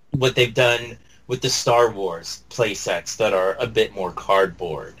what they've done with the Star Wars play sets that are a bit more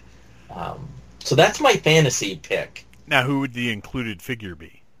cardboard. So that's my fantasy pick. Now, who would the included figure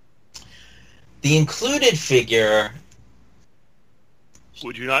be? The included figure...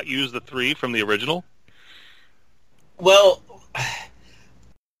 Would you not use the 3 from the original? Well,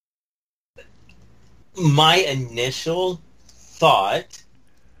 my initial thought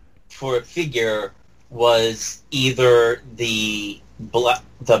for a figure was either the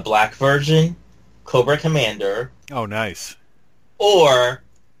black version, Cobra Commander. Oh, nice. Or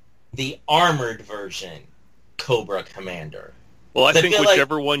the armored version, Cobra Commander. Well, I think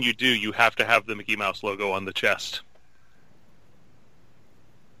whichever one you do, you have to have the Mickey Mouse logo on the chest.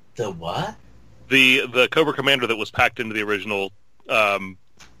 The what? The Cobra Commander that was packed into the original the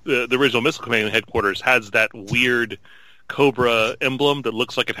original Missile Command headquarters has that weird Cobra emblem that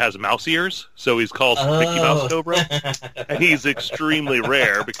looks like it has mouse ears, so he's called Mickey Mouse Cobra. And he's extremely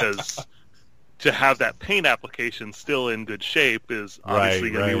rare because to have that paint application still in good shape is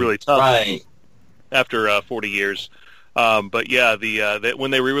obviously going to be really tough after 40 years. But yeah,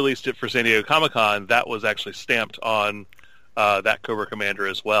 when they re-released it for San Diego Comic-Con, that was actually stamped on that Cobra Commander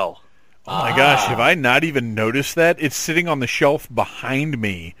as well. Oh my gosh, have I not even noticed that? It's sitting on the shelf behind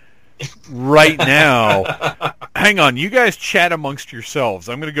me right now. Hang on, you guys chat amongst yourselves.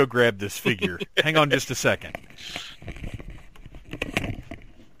 I'm going to go grab this figure. Hang on just a second.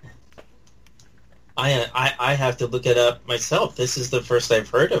 I have to look it up myself. This is the first I've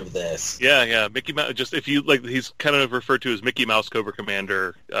heard of this. Yeah, Mickey Mouse. Just if you like, he's kind of referred to as Mickey Mouse Cobra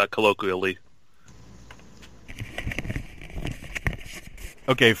Commander colloquially.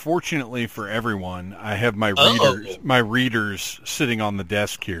 Okay, fortunately for everyone, I have my readers sitting on the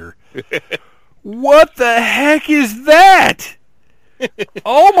desk here. What the heck is that?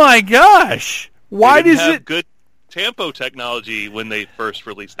 Oh my gosh! Why does it good Tampo technology when they first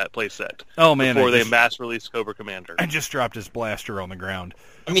released that playset? Oh man! Before they mass released Cobra Commander. I just dropped his blaster on the ground.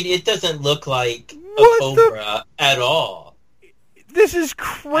 I mean, it doesn't look like a Cobra at all. This is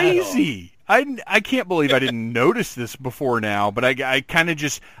crazy. I can't believe I didn't notice this before now, but I kind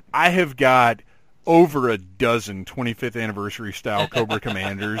of I have got over a dozen 25th anniversary style Cobra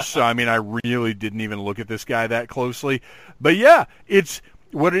Commanders, so I mean, I really didn't even look at this guy that closely. But yeah, it's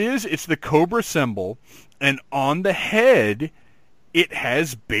what it is. It's the Cobra symbol, and on the head, it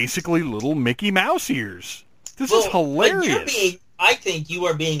has basically little Mickey Mouse ears. This is hilarious. I think you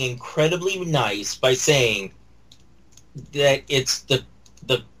are being incredibly nice by saying that it's the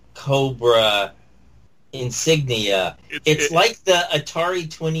Cobra insignia. It's like the Atari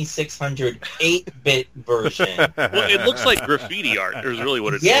 2600 8-bit version. Well, it looks like graffiti art. Is really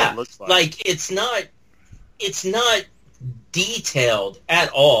what it looks like. Like it's not detailed at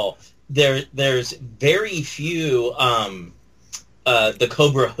all. there's very few the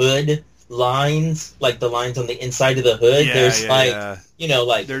Cobra hood lines, like the lines on the inside of the hood. There's like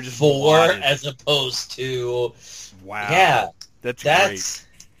they're just 4 blotted. as opposed to Wow. Yeah, That's great.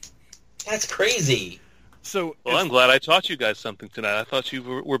 That's crazy. So, Well, I'm glad I taught you guys something tonight. I thought you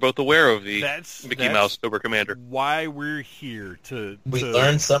were both aware of the Mickey Mouse Cobra Commander. Why we're here we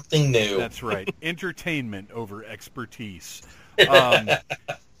learned something new. That's right. Entertainment over expertise.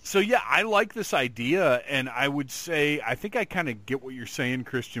 So yeah, I like this idea, and I would say I think I kind of get what you're saying,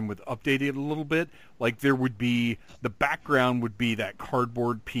 Christian, with updating it a little bit. Like there would be the background would be that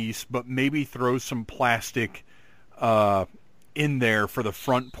cardboard piece, but maybe throw some plastic in there for the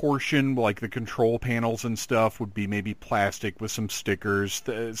front portion, like the control panels and stuff would be maybe plastic with some stickers,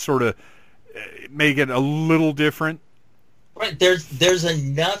 sort of make it a little different. Right, there's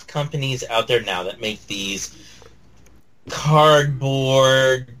enough companies out there now that make these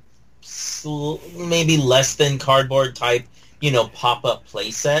cardboard, maybe less than cardboard type, pop-up play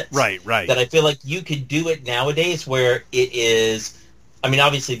sets. Right. That I feel like you could do it nowadays where it is, I mean,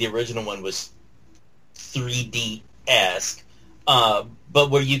 obviously the original one was 3D-esque, but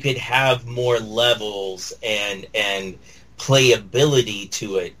where you could have more levels and playability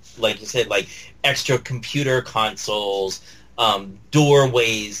to it. Like you said, like extra computer consoles,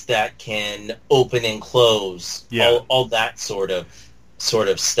 doorways that can open and close, all that sort of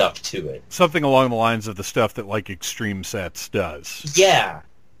stuff to it. Something along the lines of the stuff that like Extreme Sets does. Yeah,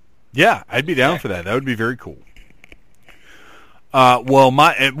 I'd be down for that. That would be very cool. Well,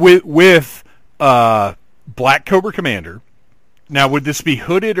 with Black Cobra Commander. Now, would this be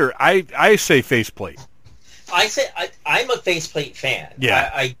hooded or I say faceplate? I'm a faceplate fan. Yeah.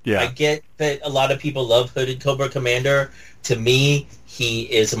 I get that a lot of people love hooded Cobra Commander. To me, he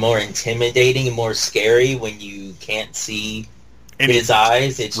is more intimidating and more scary when you can't see his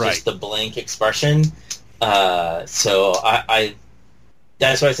eyes. It's just the blank expression. So I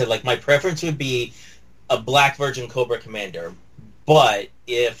that's why I said, like, my preference would be a black version Cobra Commander. But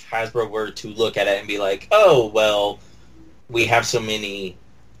if Hasbro were to look at it and be like, oh, well, we have so many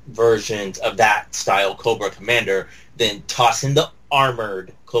versions of that style Cobra Commander, then toss in the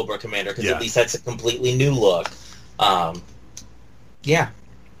armored Cobra Commander, because at least that's a completely new look.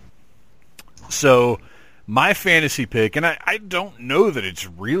 So my fantasy pick, and I don't know that it's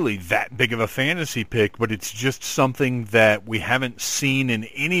really that big of a fantasy pick, but it's just something that we haven't seen in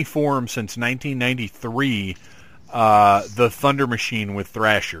any form since 1993, the Thunder Machine with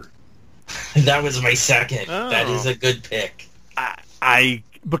Thrasher. That was my second. Oh. That is a good pick.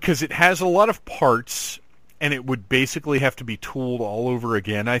 Because it has a lot of parts, and it would basically have to be tooled all over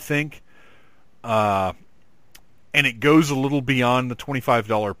again, I think. And it goes a little beyond the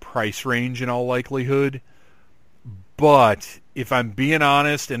 $25 price range in all likelihood. But if I'm being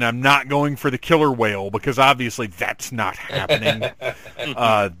honest, and I'm not going for the killer whale, because obviously that's not happening,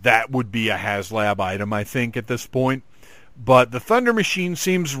 that would be a HasLab item, I think, at this point. But the Thunder Machine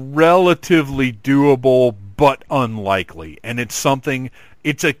seems relatively doable, but unlikely. And it's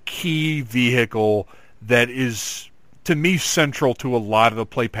a key vehicle that is, to me, central to a lot of the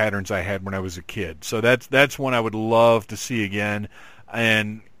play patterns I had when I was a kid. So that's one I would love to see again.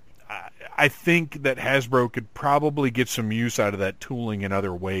 And I think that Hasbro could probably get some use out of that tooling in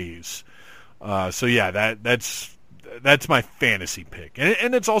other ways. That's my fantasy pick.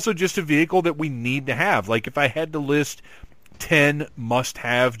 And it's also just a vehicle that we need to have. Like, if I had to list 10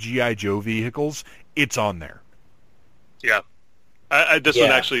 must-have G.I. Joe vehicles, it's on there. Yeah. This one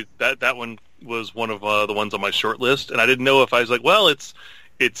actually, that one was one of the ones on my short list, and I didn't know if I was like, well, it's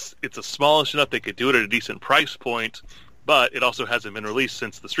a smallish enough they could do it at a decent price point, but it also hasn't been released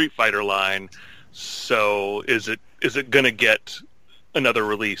since the Street Fighter line. So is it going to get another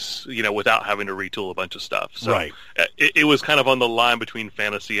release, without having to retool a bunch of stuff? So right. It was kind of on the line between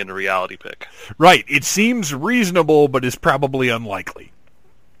fantasy and a reality pick. Right. It seems reasonable, but is probably unlikely.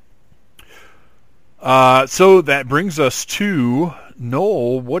 So that brings us to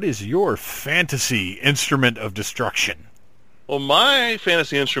Noel. What is your fantasy instrument of destruction? Well, my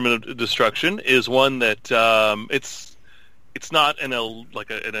fantasy instrument of destruction is one that it's not an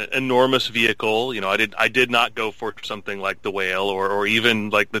enormous vehicle. I did not go for something like the Whale or even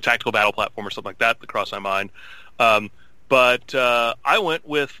like the tactical battle platform or something like that crossed my mind. But I went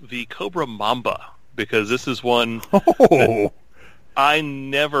with the Cobra Mamba, because this is one that I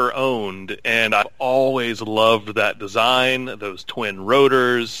never owned, and I've always loved that design, those twin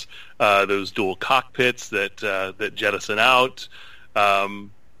rotors, those dual cockpits that jettison out.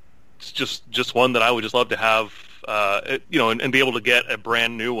 It's just one that I would just love to have and be able to get a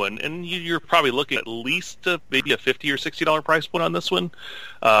brand new one. And you're probably looking at least maybe a $50 or $60 price point on this one.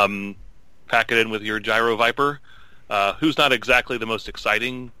 Pack it in with your Gyro Viper, who's not exactly the most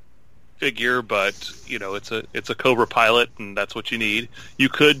exciting figure, but it's a Cobra pilot, and that's what you need. You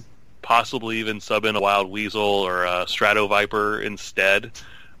could possibly even sub in a Wild Weasel or a Strato Viper instead,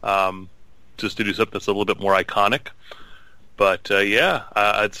 just to do something that's a little bit more iconic. But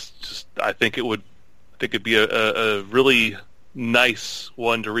it's just, I think it'd be a really nice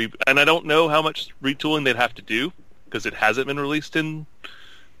one to and I don't know how much retooling they'd have to do, because it hasn't been released in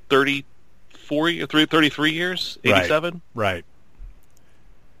 33 years, 87. Right.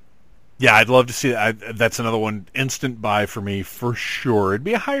 Yeah, I'd love to see that. That's another one, instant buy for me for sure. It'd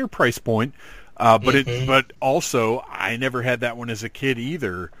be a higher price point, but also I never had that one as a kid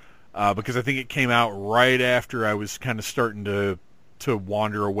either, because I think it came out right after I was kind of starting to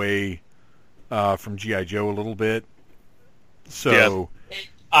wander away from G.I. Joe a little bit. So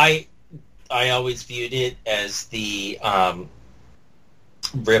I always viewed it as the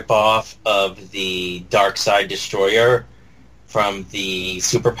rip-off of the Dark Side Destroyer from the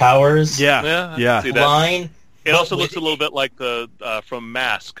Superpowers line. It also looks a little bit like the from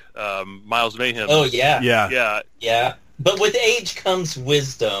Mask, Miles Mayhem. Oh, yeah. Yeah. But with age comes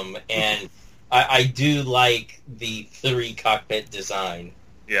wisdom, and I do like the 3 cockpit design.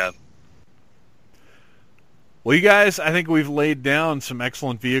 Yeah. Well, you guys, I think we've laid down some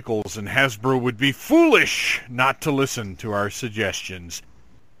excellent vehicles, and Hasbro would be foolish not to listen to our suggestions.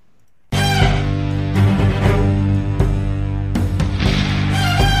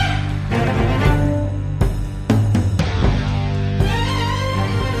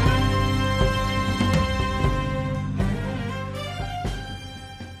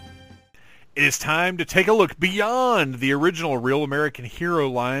 It is time to take a look beyond the original Real American Hero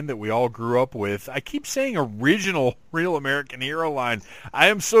line that we all grew up with. I keep saying original Real American Hero line. I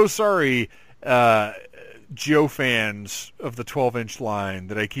am so sorry, Joe fans of the 12-inch line,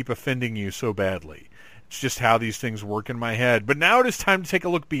 that I keep offending you so badly. It's just how these things work in my head. But now it is time to take a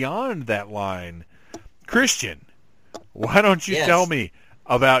look beyond that line. Christian, why don't you tell me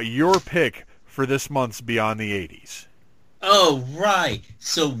about your pick for this month's Beyond the 80s? Oh, right.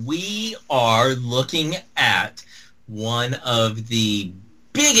 So we are looking at one of the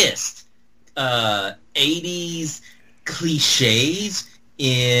biggest 80s cliches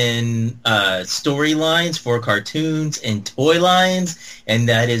in storylines for cartoons and toy lines, and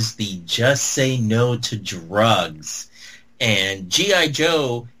that is the Just Say No to Drugs. And G.I.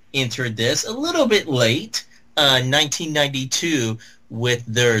 Joe entered this a little bit late, 1992, with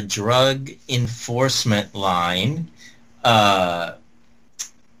their drug enforcement line.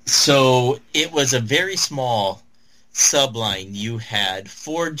 So it was a very small subline. You had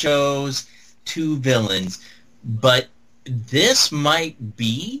 4 Joes, 2 villains, but this might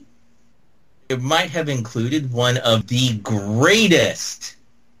have included one of the greatest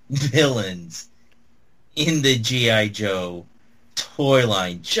villains in the G.I. Joe toy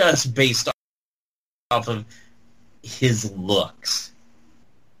line, just based off of his looks.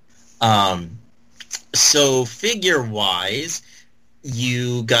 So figure-wise,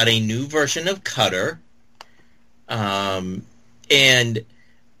 you got a new version of Cutter, and when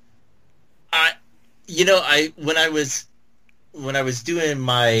I was doing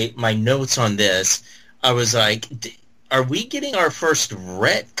my notes on this, I was like, are we getting our first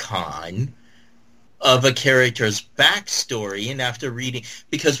retcon of a character's backstory? And after reading,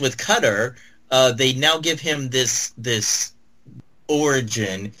 because with Cutter, they now give him this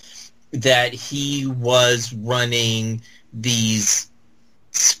origin that he was running these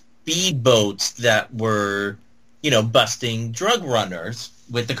speedboats that were, busting drug runners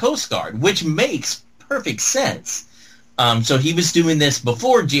with the Coast Guard, which makes perfect sense. So he was doing this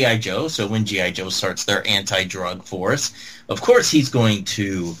before G.I. Joe, so when G.I. Joe starts their anti-drug force, of course he's going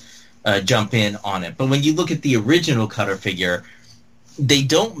to jump in on it. But when you look at the original Cutter figure, they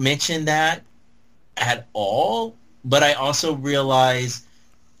don't mention that at all, but I also realize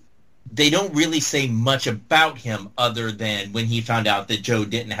they don't really say much about him other than when he found out that Joe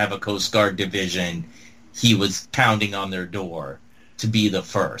didn't have a Coast Guard division, he was pounding on their door to be the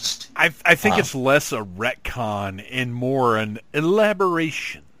first. I think it's less a retcon and more an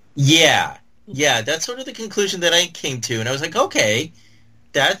elaboration. Yeah, that's sort of the conclusion that I came to, and I was like, okay,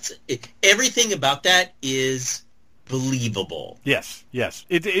 that's everything about that is believable. Yes.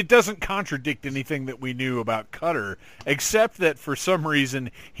 It doesn't contradict anything that we knew about Cutter, except that for some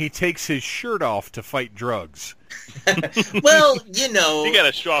reason he takes his shirt off to fight drugs. Well, you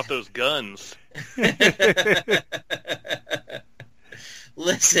gotta show off those guns.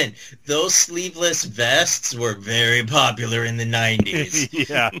 Listen, those sleeveless vests were very popular in the 90s.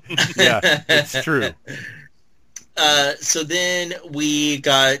 Yeah, it's true. So then we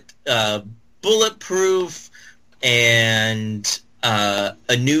got Bulletproof and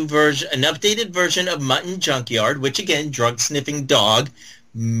a new version, an updated version of Mutton Junkyard, which again, drug-sniffing dog,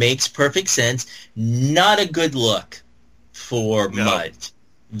 makes perfect sense. Not a good look for Mutt,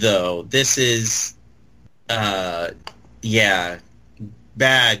 though. This is, bad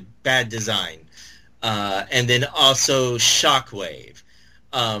design. And then also Shockwave.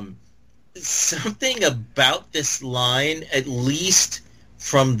 Something about this line, at least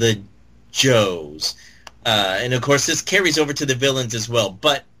from the Joes, and of course this carries over to the villains as well,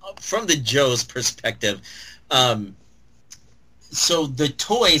 but from the Joes' perspective, so the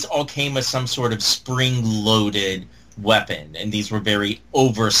toys all came with some sort of spring-loaded weapon, and these were very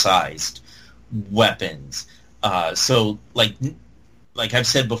oversized weapons. So like I've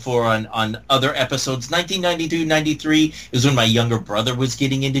said before on other episodes, 1992, 93 is when my younger brother was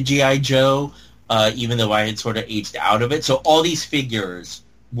getting into G.I. Joe, even though I had sort of aged out of it. So all these figures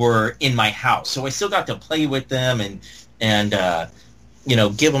were in my house. So I still got to play with them and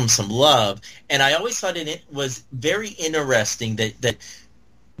give them some love. And I always thought it was very interesting that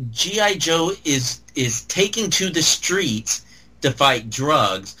G.I. Joe is taking to the streets to fight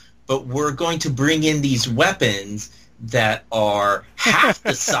drugs, but we're going to bring in these weapons that are half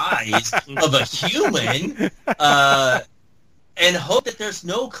the size of a human, and hope that there's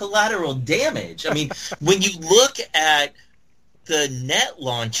no collateral damage. I mean, when you look at the net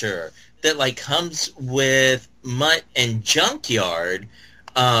launcher that like comes with Mutt and Junkyard,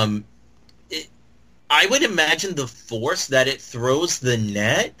 I would imagine the force that it throws the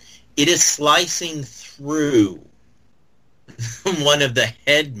net, it is slicing through one of the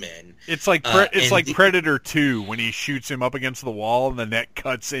headmen. It's like Predator 2 when he shoots him up against the wall and the net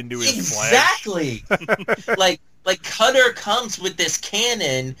cuts into his flesh. Exactly. like Cutter comes with this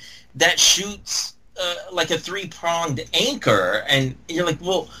cannon that shoots like a 3-pronged anchor, and you're like,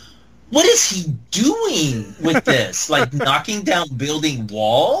 well, what is he doing with this? Like knocking down building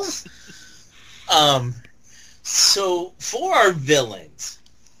walls? So for our villains,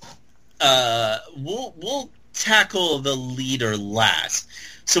 we'll tackle the leader last.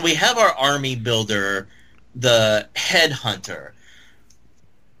 So we have our army builder, the headhunter.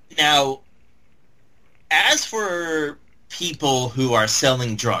 Now, as for people who are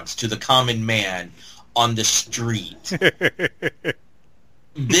selling drugs to the common man on the street,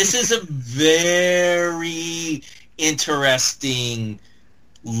 this is a very interesting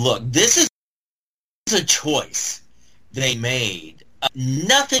look. This is a choice they made.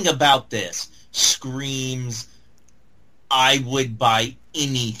 Nothing about this screams, I would buy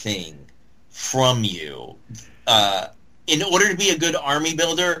anything from you. In order to be a good army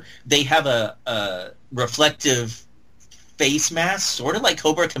builder, they have a reflective face mask, sort of like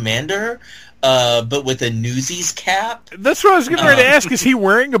Cobra Commander, but with a Newsies cap. That's what I was getting ready to ask. Is he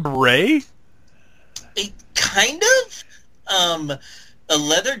wearing a beret? Kind of. A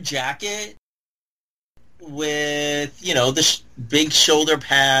leather jacket with, the big shoulder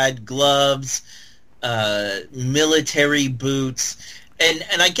pad, gloves, military boots,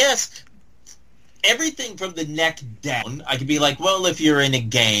 and I guess everything from the neck down. I could be like, well, if you're in a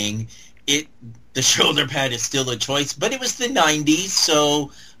gang, the shoulder pad is still a choice, but it was the 90s,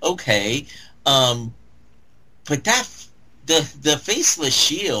 so okay. But that the faceless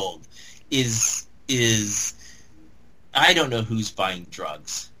shield is I don't know who's buying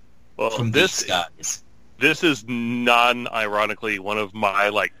drugs from these guys. This is non-ironically one of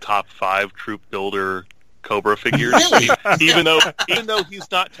my top 5 troop builder Cobra figures. Really? even though he's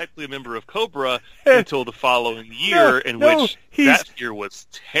not technically a member of Cobra until the following year, which that year was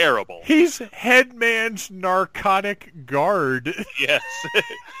terrible. He's Headman's narcotic guard. Yes.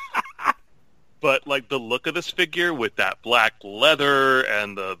 But the look of this figure with that black leather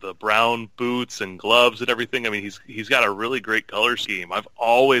and the brown boots and gloves and everything, I mean, he's got a really great color scheme. I've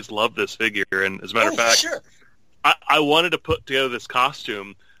always loved this figure, and as a matter of fact, sure. I wanted to put together this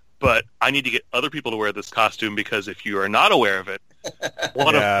costume, but I need to get other people to wear this costume, because if you are not aware of it,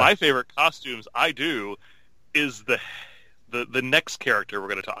 one of my favorite costumes I do is the next character we're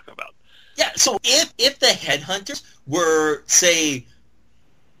going to talk about. Yeah, so if the headhunters were, say,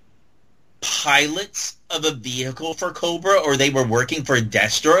 pilots of a vehicle for Cobra, or they were working for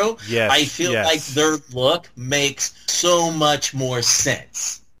Destro, I feel like their look makes so much more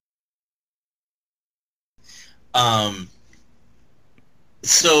sense.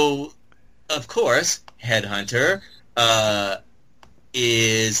 So, of course, Headhunter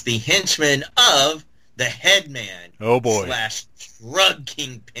is the henchman of the Headman. Oh boy. / drug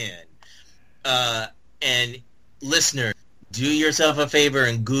kingpin. And listener, do yourself a favor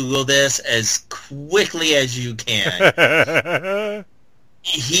and Google this as quickly as you can.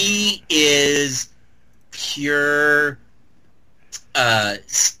 He is pure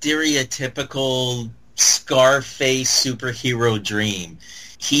stereotypical Scarface superhero dream.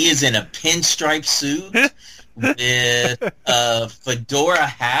 He is in a pinstripe suit with a fedora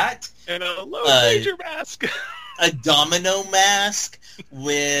hat and a low major mask, a domino mask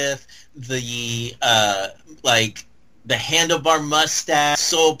with the the handlebar mustache,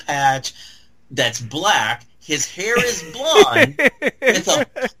 soul patch that's black. His hair is blonde with a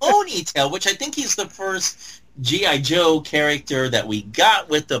ponytail, which I think he's the first G.I. Joe character that we got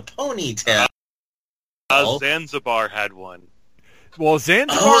with the ponytail. Zanzibar had one. Well,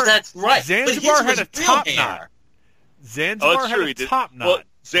 Zanzibar. Oh, that's right. Zanzibar had a top knot. Zanzibar had a top knot. Well,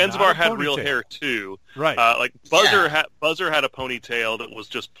 Zanzibar had real hair too. Right. Like Buzzer had a ponytail that was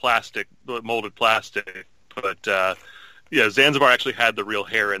just plastic, molded plastic. But yeah, Zanzibar actually had the real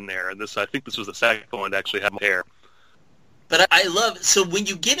hair in there, and I think this was the second one to actually have hair. But I love, so when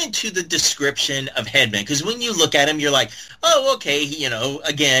you get into the description of Headman, because when you look at him, you're like, oh, okay,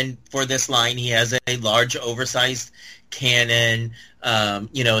 again, for this line, he has a large, oversized cannon,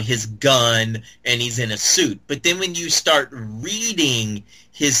 his gun, and he's in a suit. But then when you start reading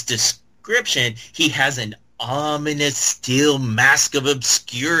his description, he has an ominous steel mask of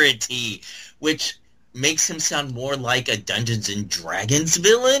obscurity, which makes him sound more like a Dungeons and Dragons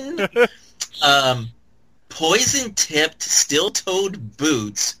villain. Poison-tipped, steel-toed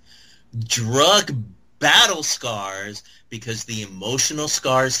boots, drug battle scars, because the emotional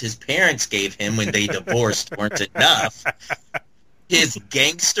scars his parents gave him when they divorced weren't enough, his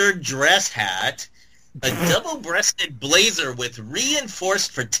gangster dress hat, a double-breasted blazer with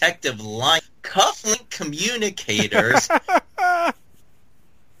reinforced protective line, cufflink communicators,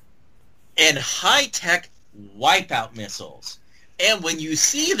 and high-tech wipeout missiles. And when you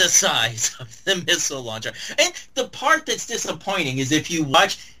see the size of the missile launcher, and the part that's disappointing is if you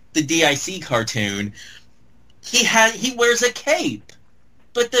watch the DIC cartoon, he wears a cape,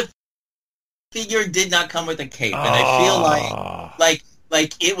 but the figure did not come with a cape, and I feel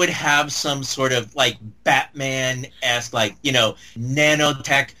like it would have some sort of like Batman-esque,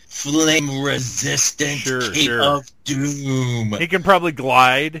 nanotech flame resistant cape of doom. He can probably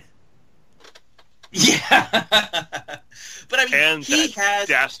glide. Yeah. But I mean, and that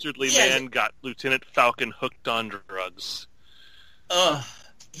dastardly man got Lieutenant Falcon hooked on drugs.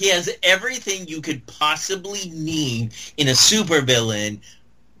 He has everything you could possibly need in a supervillain,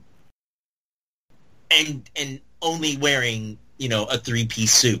 and only wearing, a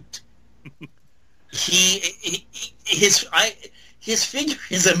 3-piece suit. His figure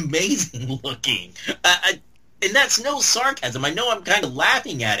is amazing looking, and that's no sarcasm. I know I'm kind of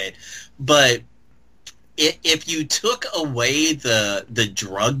laughing at it, but if you took away the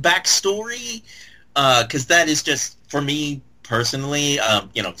drug backstory, because that is just, for me personally,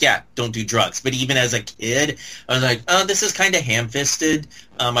 don't do drugs. But even as a kid, I was like, oh, this is kind of ham-fisted.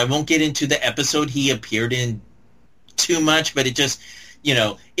 I won't get into the episode he appeared in too much, but it just,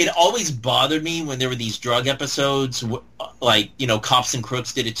 it always bothered me when there were these drug episodes, Cops and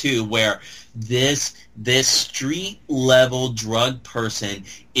Crooks did it too, where this street-level drug person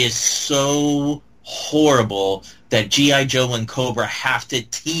is so horrible that G.I. Joe and Cobra have to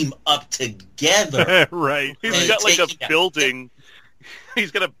team up together. Right. He's got like a building.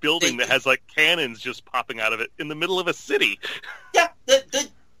 He's got a building that has like cannons just popping out of it in the middle of a city. Yeah, the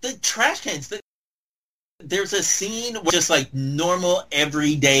trash cans. There's a scene where just like normal,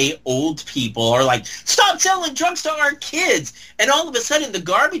 everyday old people are like, stop selling drugs to our kids. And all of a sudden the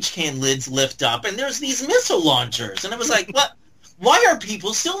garbage can lids lift up and there's these missile launchers. And I was like, what? Why are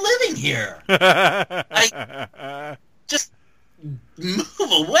people still living here? Just move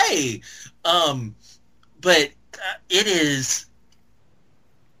away. But it is...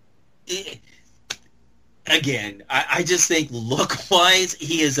 Again, I just think look-wise,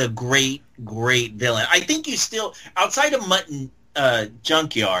 he is a great, great villain. I think you still, outside of Mutton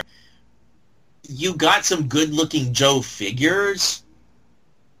Junkyard, you got some good-looking Joe figures.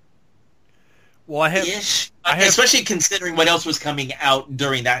 Well, I have, especially considering what else was coming out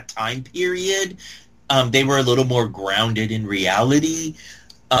during that time period. They were a little more grounded in reality.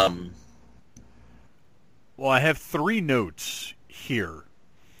 Well, I have 3 notes here.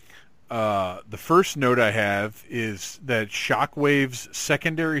 The first note I have is that Shockwave's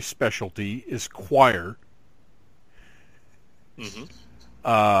secondary specialty is choir. Mm-hmm.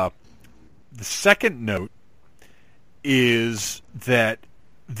 The second note is that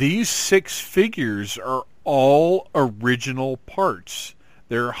these 6 figures are all original parts.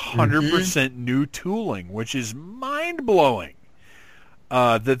 They're 100% new tooling, which is mind-blowing.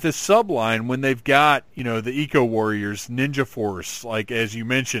 That this subline, when they've got, the Eco Warriors, Ninja Force, like as you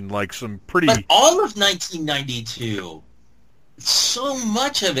mentioned, like some pretty... But all of 1992, so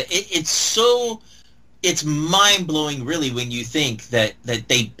much of it, it's mind-blowing really when you think that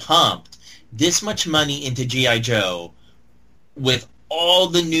they pumped this much money into G.I. Joe with all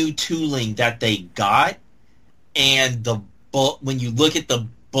the new tooling that they got, and the bulk, when you look at the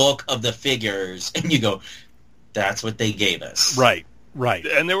bulk of the figures and you go, that's what they gave us. Right.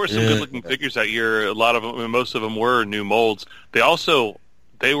 And there were some good-looking figures that year. A lot of them, most of them were new molds. They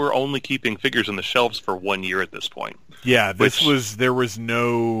were only keeping figures on the shelves for 1 year at this point. Yeah, there was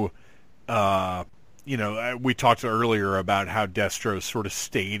no, we talked earlier about how Destro sort of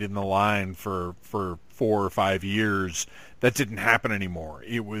stayed in the line for 4 or 5 years. That didn't happen anymore.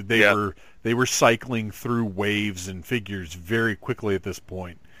 They were cycling through waves and figures very quickly at this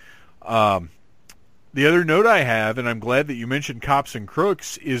point. The other note I have, and I'm glad that you mentioned Cops and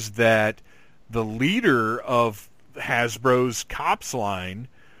Crooks, is that the leader of Hasbro's Cops line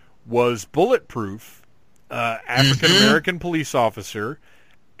was Bulletproof, African-American police officer,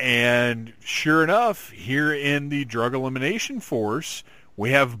 and sure enough, here in the Drug Elimination Force,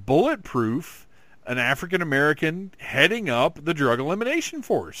 we have Bulletproof, an African-American heading up the Drug Elimination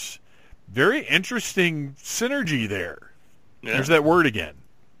Force. Very interesting synergy there. Yeah. There's that word again.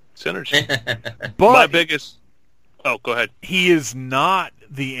 Synergy. But my biggest... Oh, go ahead. He is not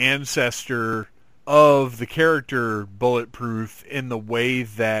the ancestor of the character Bulletproof in the way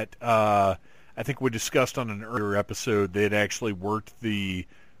that I think we discussed on an earlier episode. They had actually worked the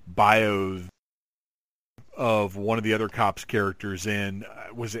bios of one of the other Cops characters in.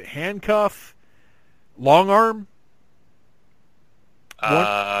 Was it Handcuff? Long Arm?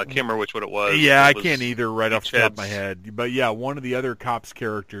 I can't remember which one it was. Yeah, I can't either right off the top of my head. But yeah, one of the other Cops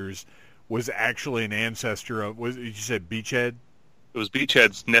characters was actually an ancestor of, you said Beachhead? It was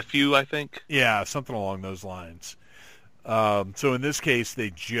Beachhead's nephew, I think. Yeah, something along those lines. So in this case, they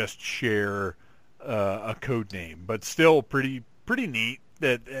just share a code name, but still pretty neat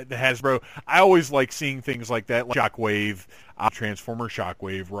that Hasbro. I always like seeing things like that, like Shockwave, Transformer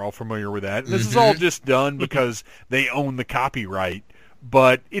Shockwave. We're all familiar with that. And this is all just done because they own the copyright.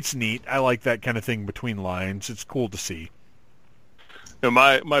 But it's neat. I like that kind of thing between lines. It's cool to see.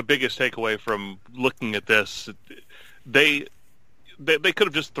 My biggest takeaway from looking at this, they could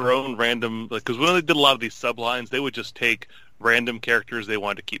have just thrown random, because when they did a lot of these sublines, they would just take random characters they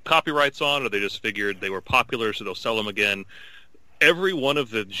wanted to keep copyrights on, or they just figured they were popular, so they'll sell them again. Every one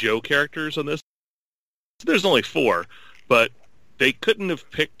of the Joe characters on this, there's only 4, but they couldn't have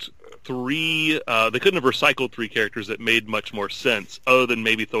picked 3, they couldn't have recycled 3 characters that made much more sense, other than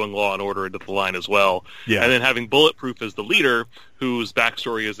maybe throwing Law and Order into the line as well. Yeah. And then having Bulletproof as the leader, whose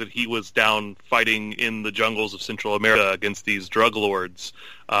backstory is that he was down fighting in the jungles of Central America against these drug lords,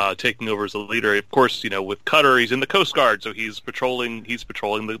 taking over as a leader. Of course, with Cutter, he's in the Coast Guard, so he's patrolling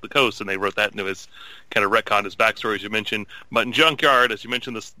the coast, and they wrote that into his kind of retcon his backstory, as you mentioned. Mutton Junkyard, as you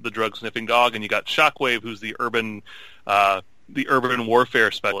mentioned, the drug-sniffing dog, and you got Shockwave, who's the urban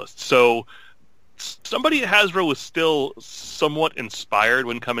warfare specialist. So somebody at Hasbro was still somewhat inspired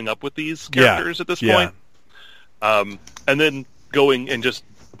when coming up with these characters at this point. And then going and just,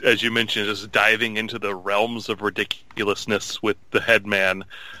 as you mentioned, just diving into the realms of ridiculousness with the Headman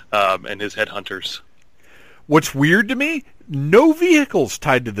and his headhunters. What's weird to me, no vehicles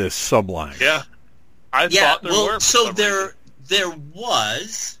tied to this subline. Yeah. I thought there were. So there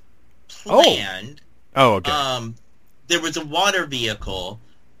was planned. Oh, okay. There was a water vehicle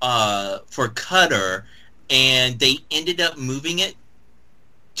for Cutter, and they ended up moving it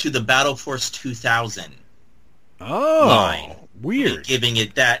to the Battle Force 2000 line. Weird. Giving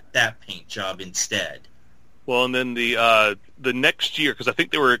it that paint job instead. Well, and then the next year, because I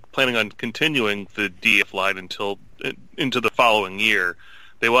think they were planning on continuing the DF line into the following year,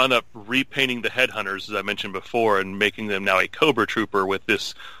 they wound up repainting the Headhunters, as I mentioned before, and making them now a Cobra Trooper with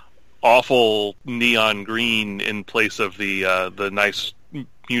this awful neon green in place of the nice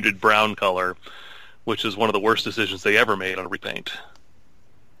muted brown color, which is one of the worst decisions they ever made on a repaint.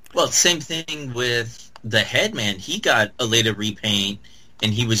 Well, same thing with the Headman. He got a later repaint,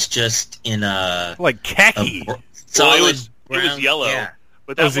 and he was just in a khaki. Solid it brown, was yellow, yeah.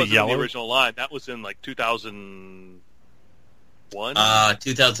 but that wasn't yellow? the original line. That was in 2001.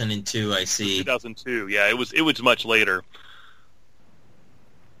 2002. I see. 2002. Yeah, it was much later.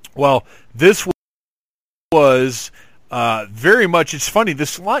 Well, this was Very much. It's funny.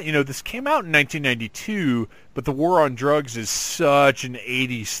 This came out in 1992, but the war on drugs is such an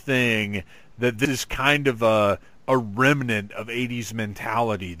 80s thing that this is kind of a remnant of 80s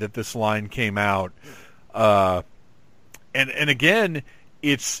mentality that this line came out. And again,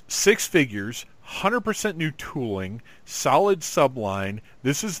 it's six figures, 100% new tooling, solid subline.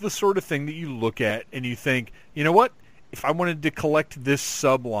 This is the sort of thing that you look at and you think, you know what? If I wanted to collect this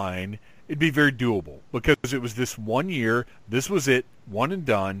subline, it'd be very doable because it was this 1 year. This was it, one and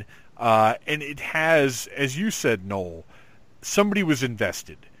done. And it has, as you said, Noel, somebody was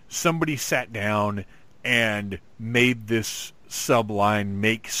invested. Somebody sat down and made this subline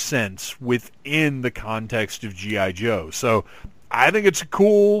make sense within the context of G.I. Joe. So I think it's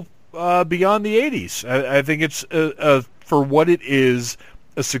cool beyond the 80s. I think it's, for what it is,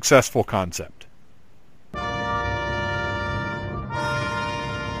 a successful concept.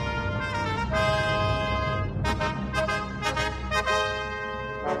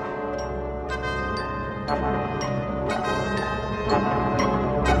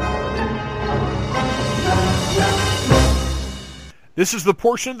 This is the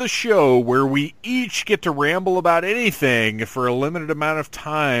portion of the show where we each get to ramble about anything for a limited amount of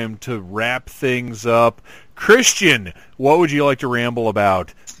time to wrap things up. Christian, what would you like to ramble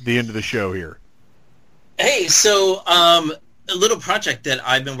about at the end of the show here? Hey, so a little project that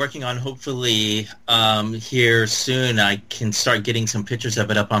I've been working on, hopefully here soon. I can start getting some pictures of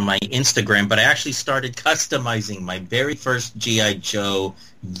it up on my Instagram, but I actually started customizing my very first G.I. Joe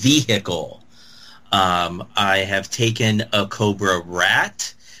vehicle. I have taken a Cobra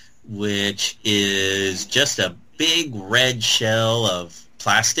Rat, which is just a big red shell of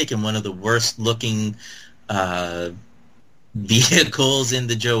plastic and one of the worst looking vehicles in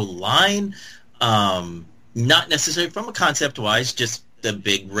the Joe line. Not necessarily from a concept-wise, just the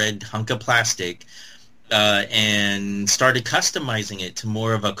big red hunk of plastic. And started customizing it to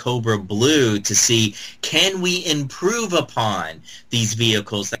more of a Cobra Blue to see, can we improve upon these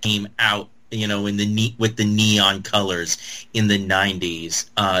vehicles that came out, with the neon colors in the 90s.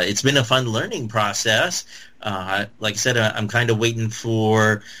 It's been a fun learning process. Like I said, I'm kind of waiting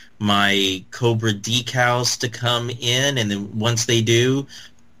for my Cobra decals to come in, and then once they do,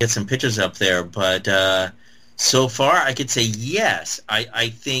 get some pictures up there. But so far, I could say yes. I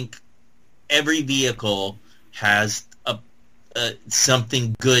think every vehicle has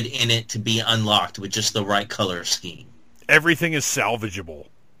something good in it to be unlocked with just the right color scheme. Everything is salvageable.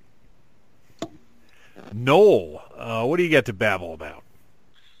 Noel, what do you got to babble about?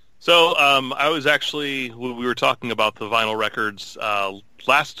 So I was actually, we were talking about the vinyl records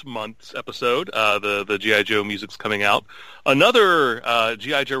last month's episode, the G.I. Joe music's coming out. Another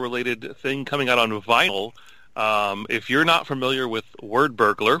G.I. Joe related thing coming out on vinyl. If you're not familiar with Word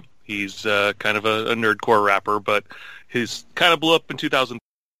Burglar, he's kind of a nerdcore rapper, but he's kind of blew up in 2013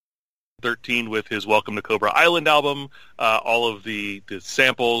 with his Welcome to Cobra Island album. All of the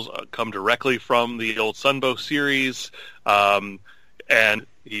samples come directly from the old Sunbow series, and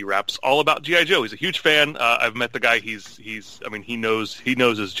he raps all about G.I. Joe. He's a huge fan. I've met the guy. He knows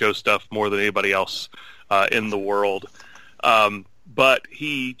his Joe stuff more than anybody else in the world. But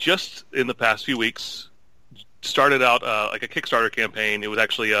he just in the past few weeks started out like a Kickstarter campaign. It was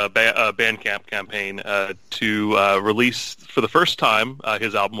actually a Bandcamp campaign to release for the first time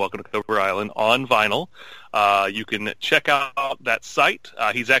his album Welcome to Cobra Island on vinyl. You can check out that site.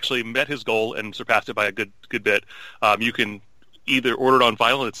 He's actually met his goal and surpassed it by a good bit. You can either order it on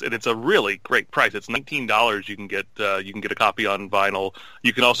vinyl, and it's a really great price. It's $19. You can get a copy on vinyl.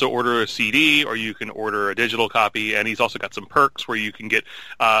 You can also order a CD, or you can order a digital copy. And he's also got some perks where you can get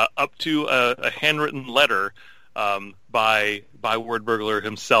up to a handwritten letter by Word Burglar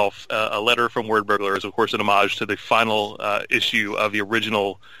himself. A letter from Word Burglar is, of course, an homage to the final issue of the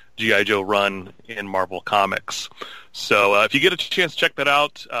original G.I. Joe run in Marvel Comics. So if you get a chance, check that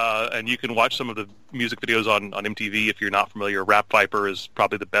out, and you can watch some of the music videos on MTV. If you're not familiar, Rap Viper is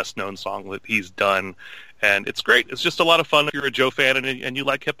probably the best-known song that he's done, and it's great. It's just a lot of fun if you're a Joe fan and you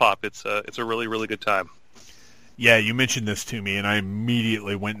like hip-hop. It's a really, really good time. Yeah, you mentioned this to me, and I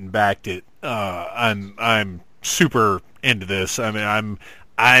immediately went and backed it. I'm super into this. I mean,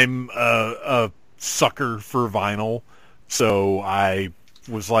 I'm a sucker for vinyl, so I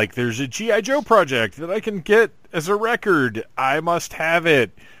was like, there's a G.I. Joe project that I can get as a record. I must have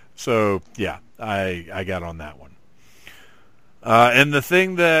it. So, yeah, I got on that one. And the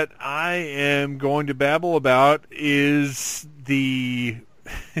thing that I am going to babble about is the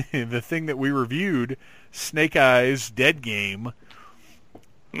the thing that we reviewed, Snake Eyes Dead Game.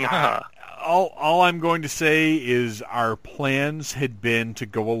 All I'm going to say is our plans had been to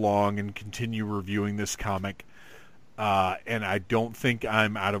go along and continue reviewing this comic. And I don't think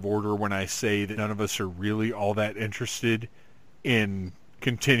I'm out of order when I say that none of us are really all that interested in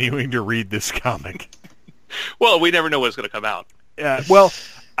continuing to read this comic. Well, we never know what's going to come out.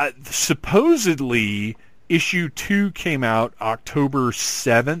 Supposedly, issue 2 came out October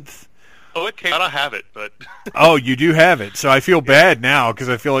 7th. Oh, it came out. I have it, but... Oh, you do have it. So I feel bad now because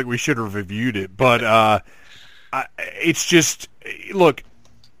I feel like we should have reviewed it. But it's just... Look,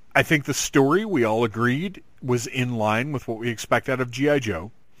 I think the story, we all agreed, was in line with what we expect out of G.I.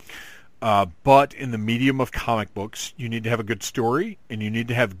 Joe. But in the medium of comic books, you need to have a good story, and you need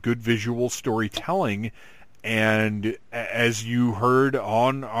to have good visual storytelling. And as you heard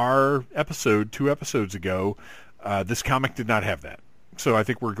on our episode 2 episodes ago, this comic did not have that. So I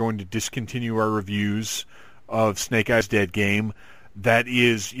think we're going to discontinue our reviews of Snake Eye's Dead Game. That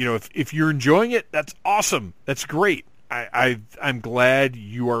is, if you're enjoying it, that's awesome. That's great. I'm glad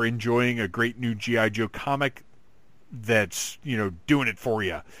you are enjoying a great new G.I. Joe comic that's, doing it for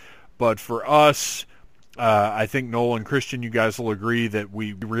you. But for us, I think Noel and Christian, you guys will agree that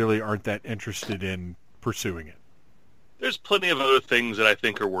we really aren't that interested in pursuing it. There's plenty of other things that I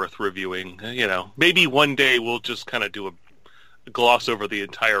think are worth reviewing. Maybe one day we'll just kind of do a gloss over the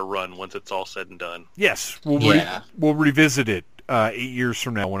entire run once it's all said and done. Yes, we'll revisit it 8 years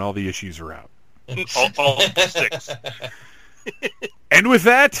from now when all the issues are out. all 6. And with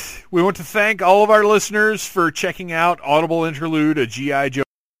that, we want to thank all of our listeners for checking out Audible Interlude, a G.I. Joe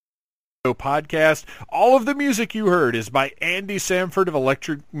podcast. All of the music you heard is by Andy Samford of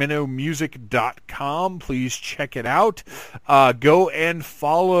electricminnowmusic.com. Please check it out. Go and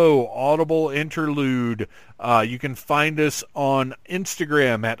follow Audible Interlude. You can find us on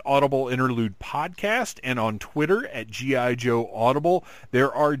Instagram at Audible Interlude Podcast and on Twitter at G.I. Joe Audible.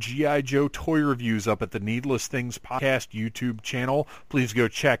 There are G.I. Joe toy reviews up at the Needless Things Podcast YouTube channel. Please go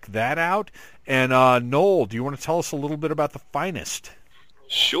check that out. And Noel, do you want to tell us a little bit about The Finest?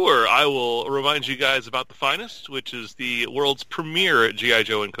 Sure, I will remind you guys about The Finest, which is the world's premier G.I.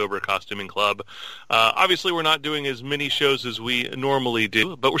 Joe and Cobra costuming club. Obviously, we're not doing as many shows as we normally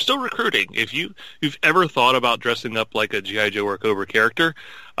do, but we're still recruiting. If you've ever thought about dressing up like a G.I. Joe or Cobra character,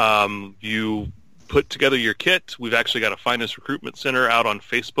 you put together your kit. We've actually got a Finest Recruitment Center out on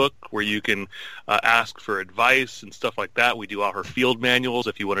Facebook where you can ask for advice and stuff like that. We do offer field manuals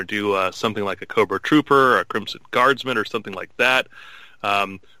if you want to do something like a Cobra Trooper or a Crimson Guardsman or something like that.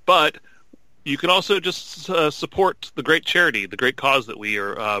 But you can also just support the great charity, the great cause that we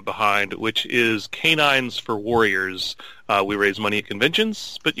are behind, which is Canines for Warriors. We raise money at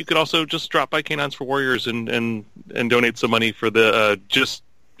conventions, but you could also just drop by Canines for Warriors and donate some money for the just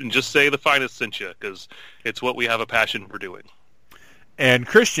say The Finest sent you, because it's what we have a passion for doing. And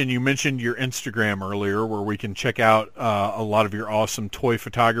Christian, you mentioned your Instagram earlier, where we can check out a lot of your awesome toy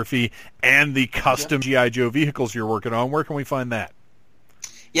photography and the custom G.I. Joe vehicles you're working on. Where can we find that?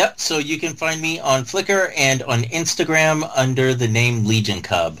 Yep, so you can find me on Flickr and on Instagram under the name Legion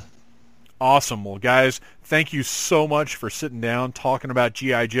Cub. Awesome. Well, guys, thank you so much for sitting down, talking about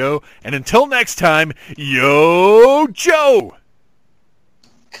G.I. Joe. And until next time, Yo Joe!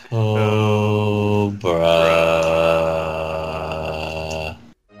 Cobra.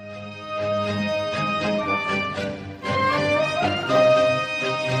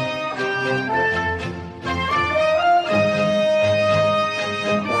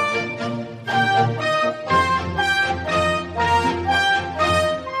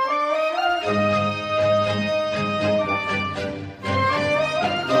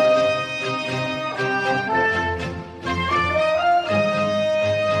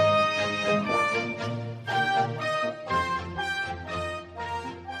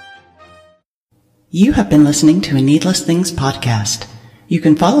 You have been listening to a Needless Things podcast. You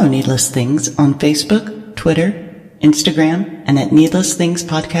can follow Needless Things on Facebook, Twitter, Instagram, and at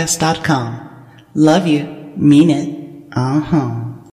needlessthingspodcast.com. Love you. Mean it. Uh-huh.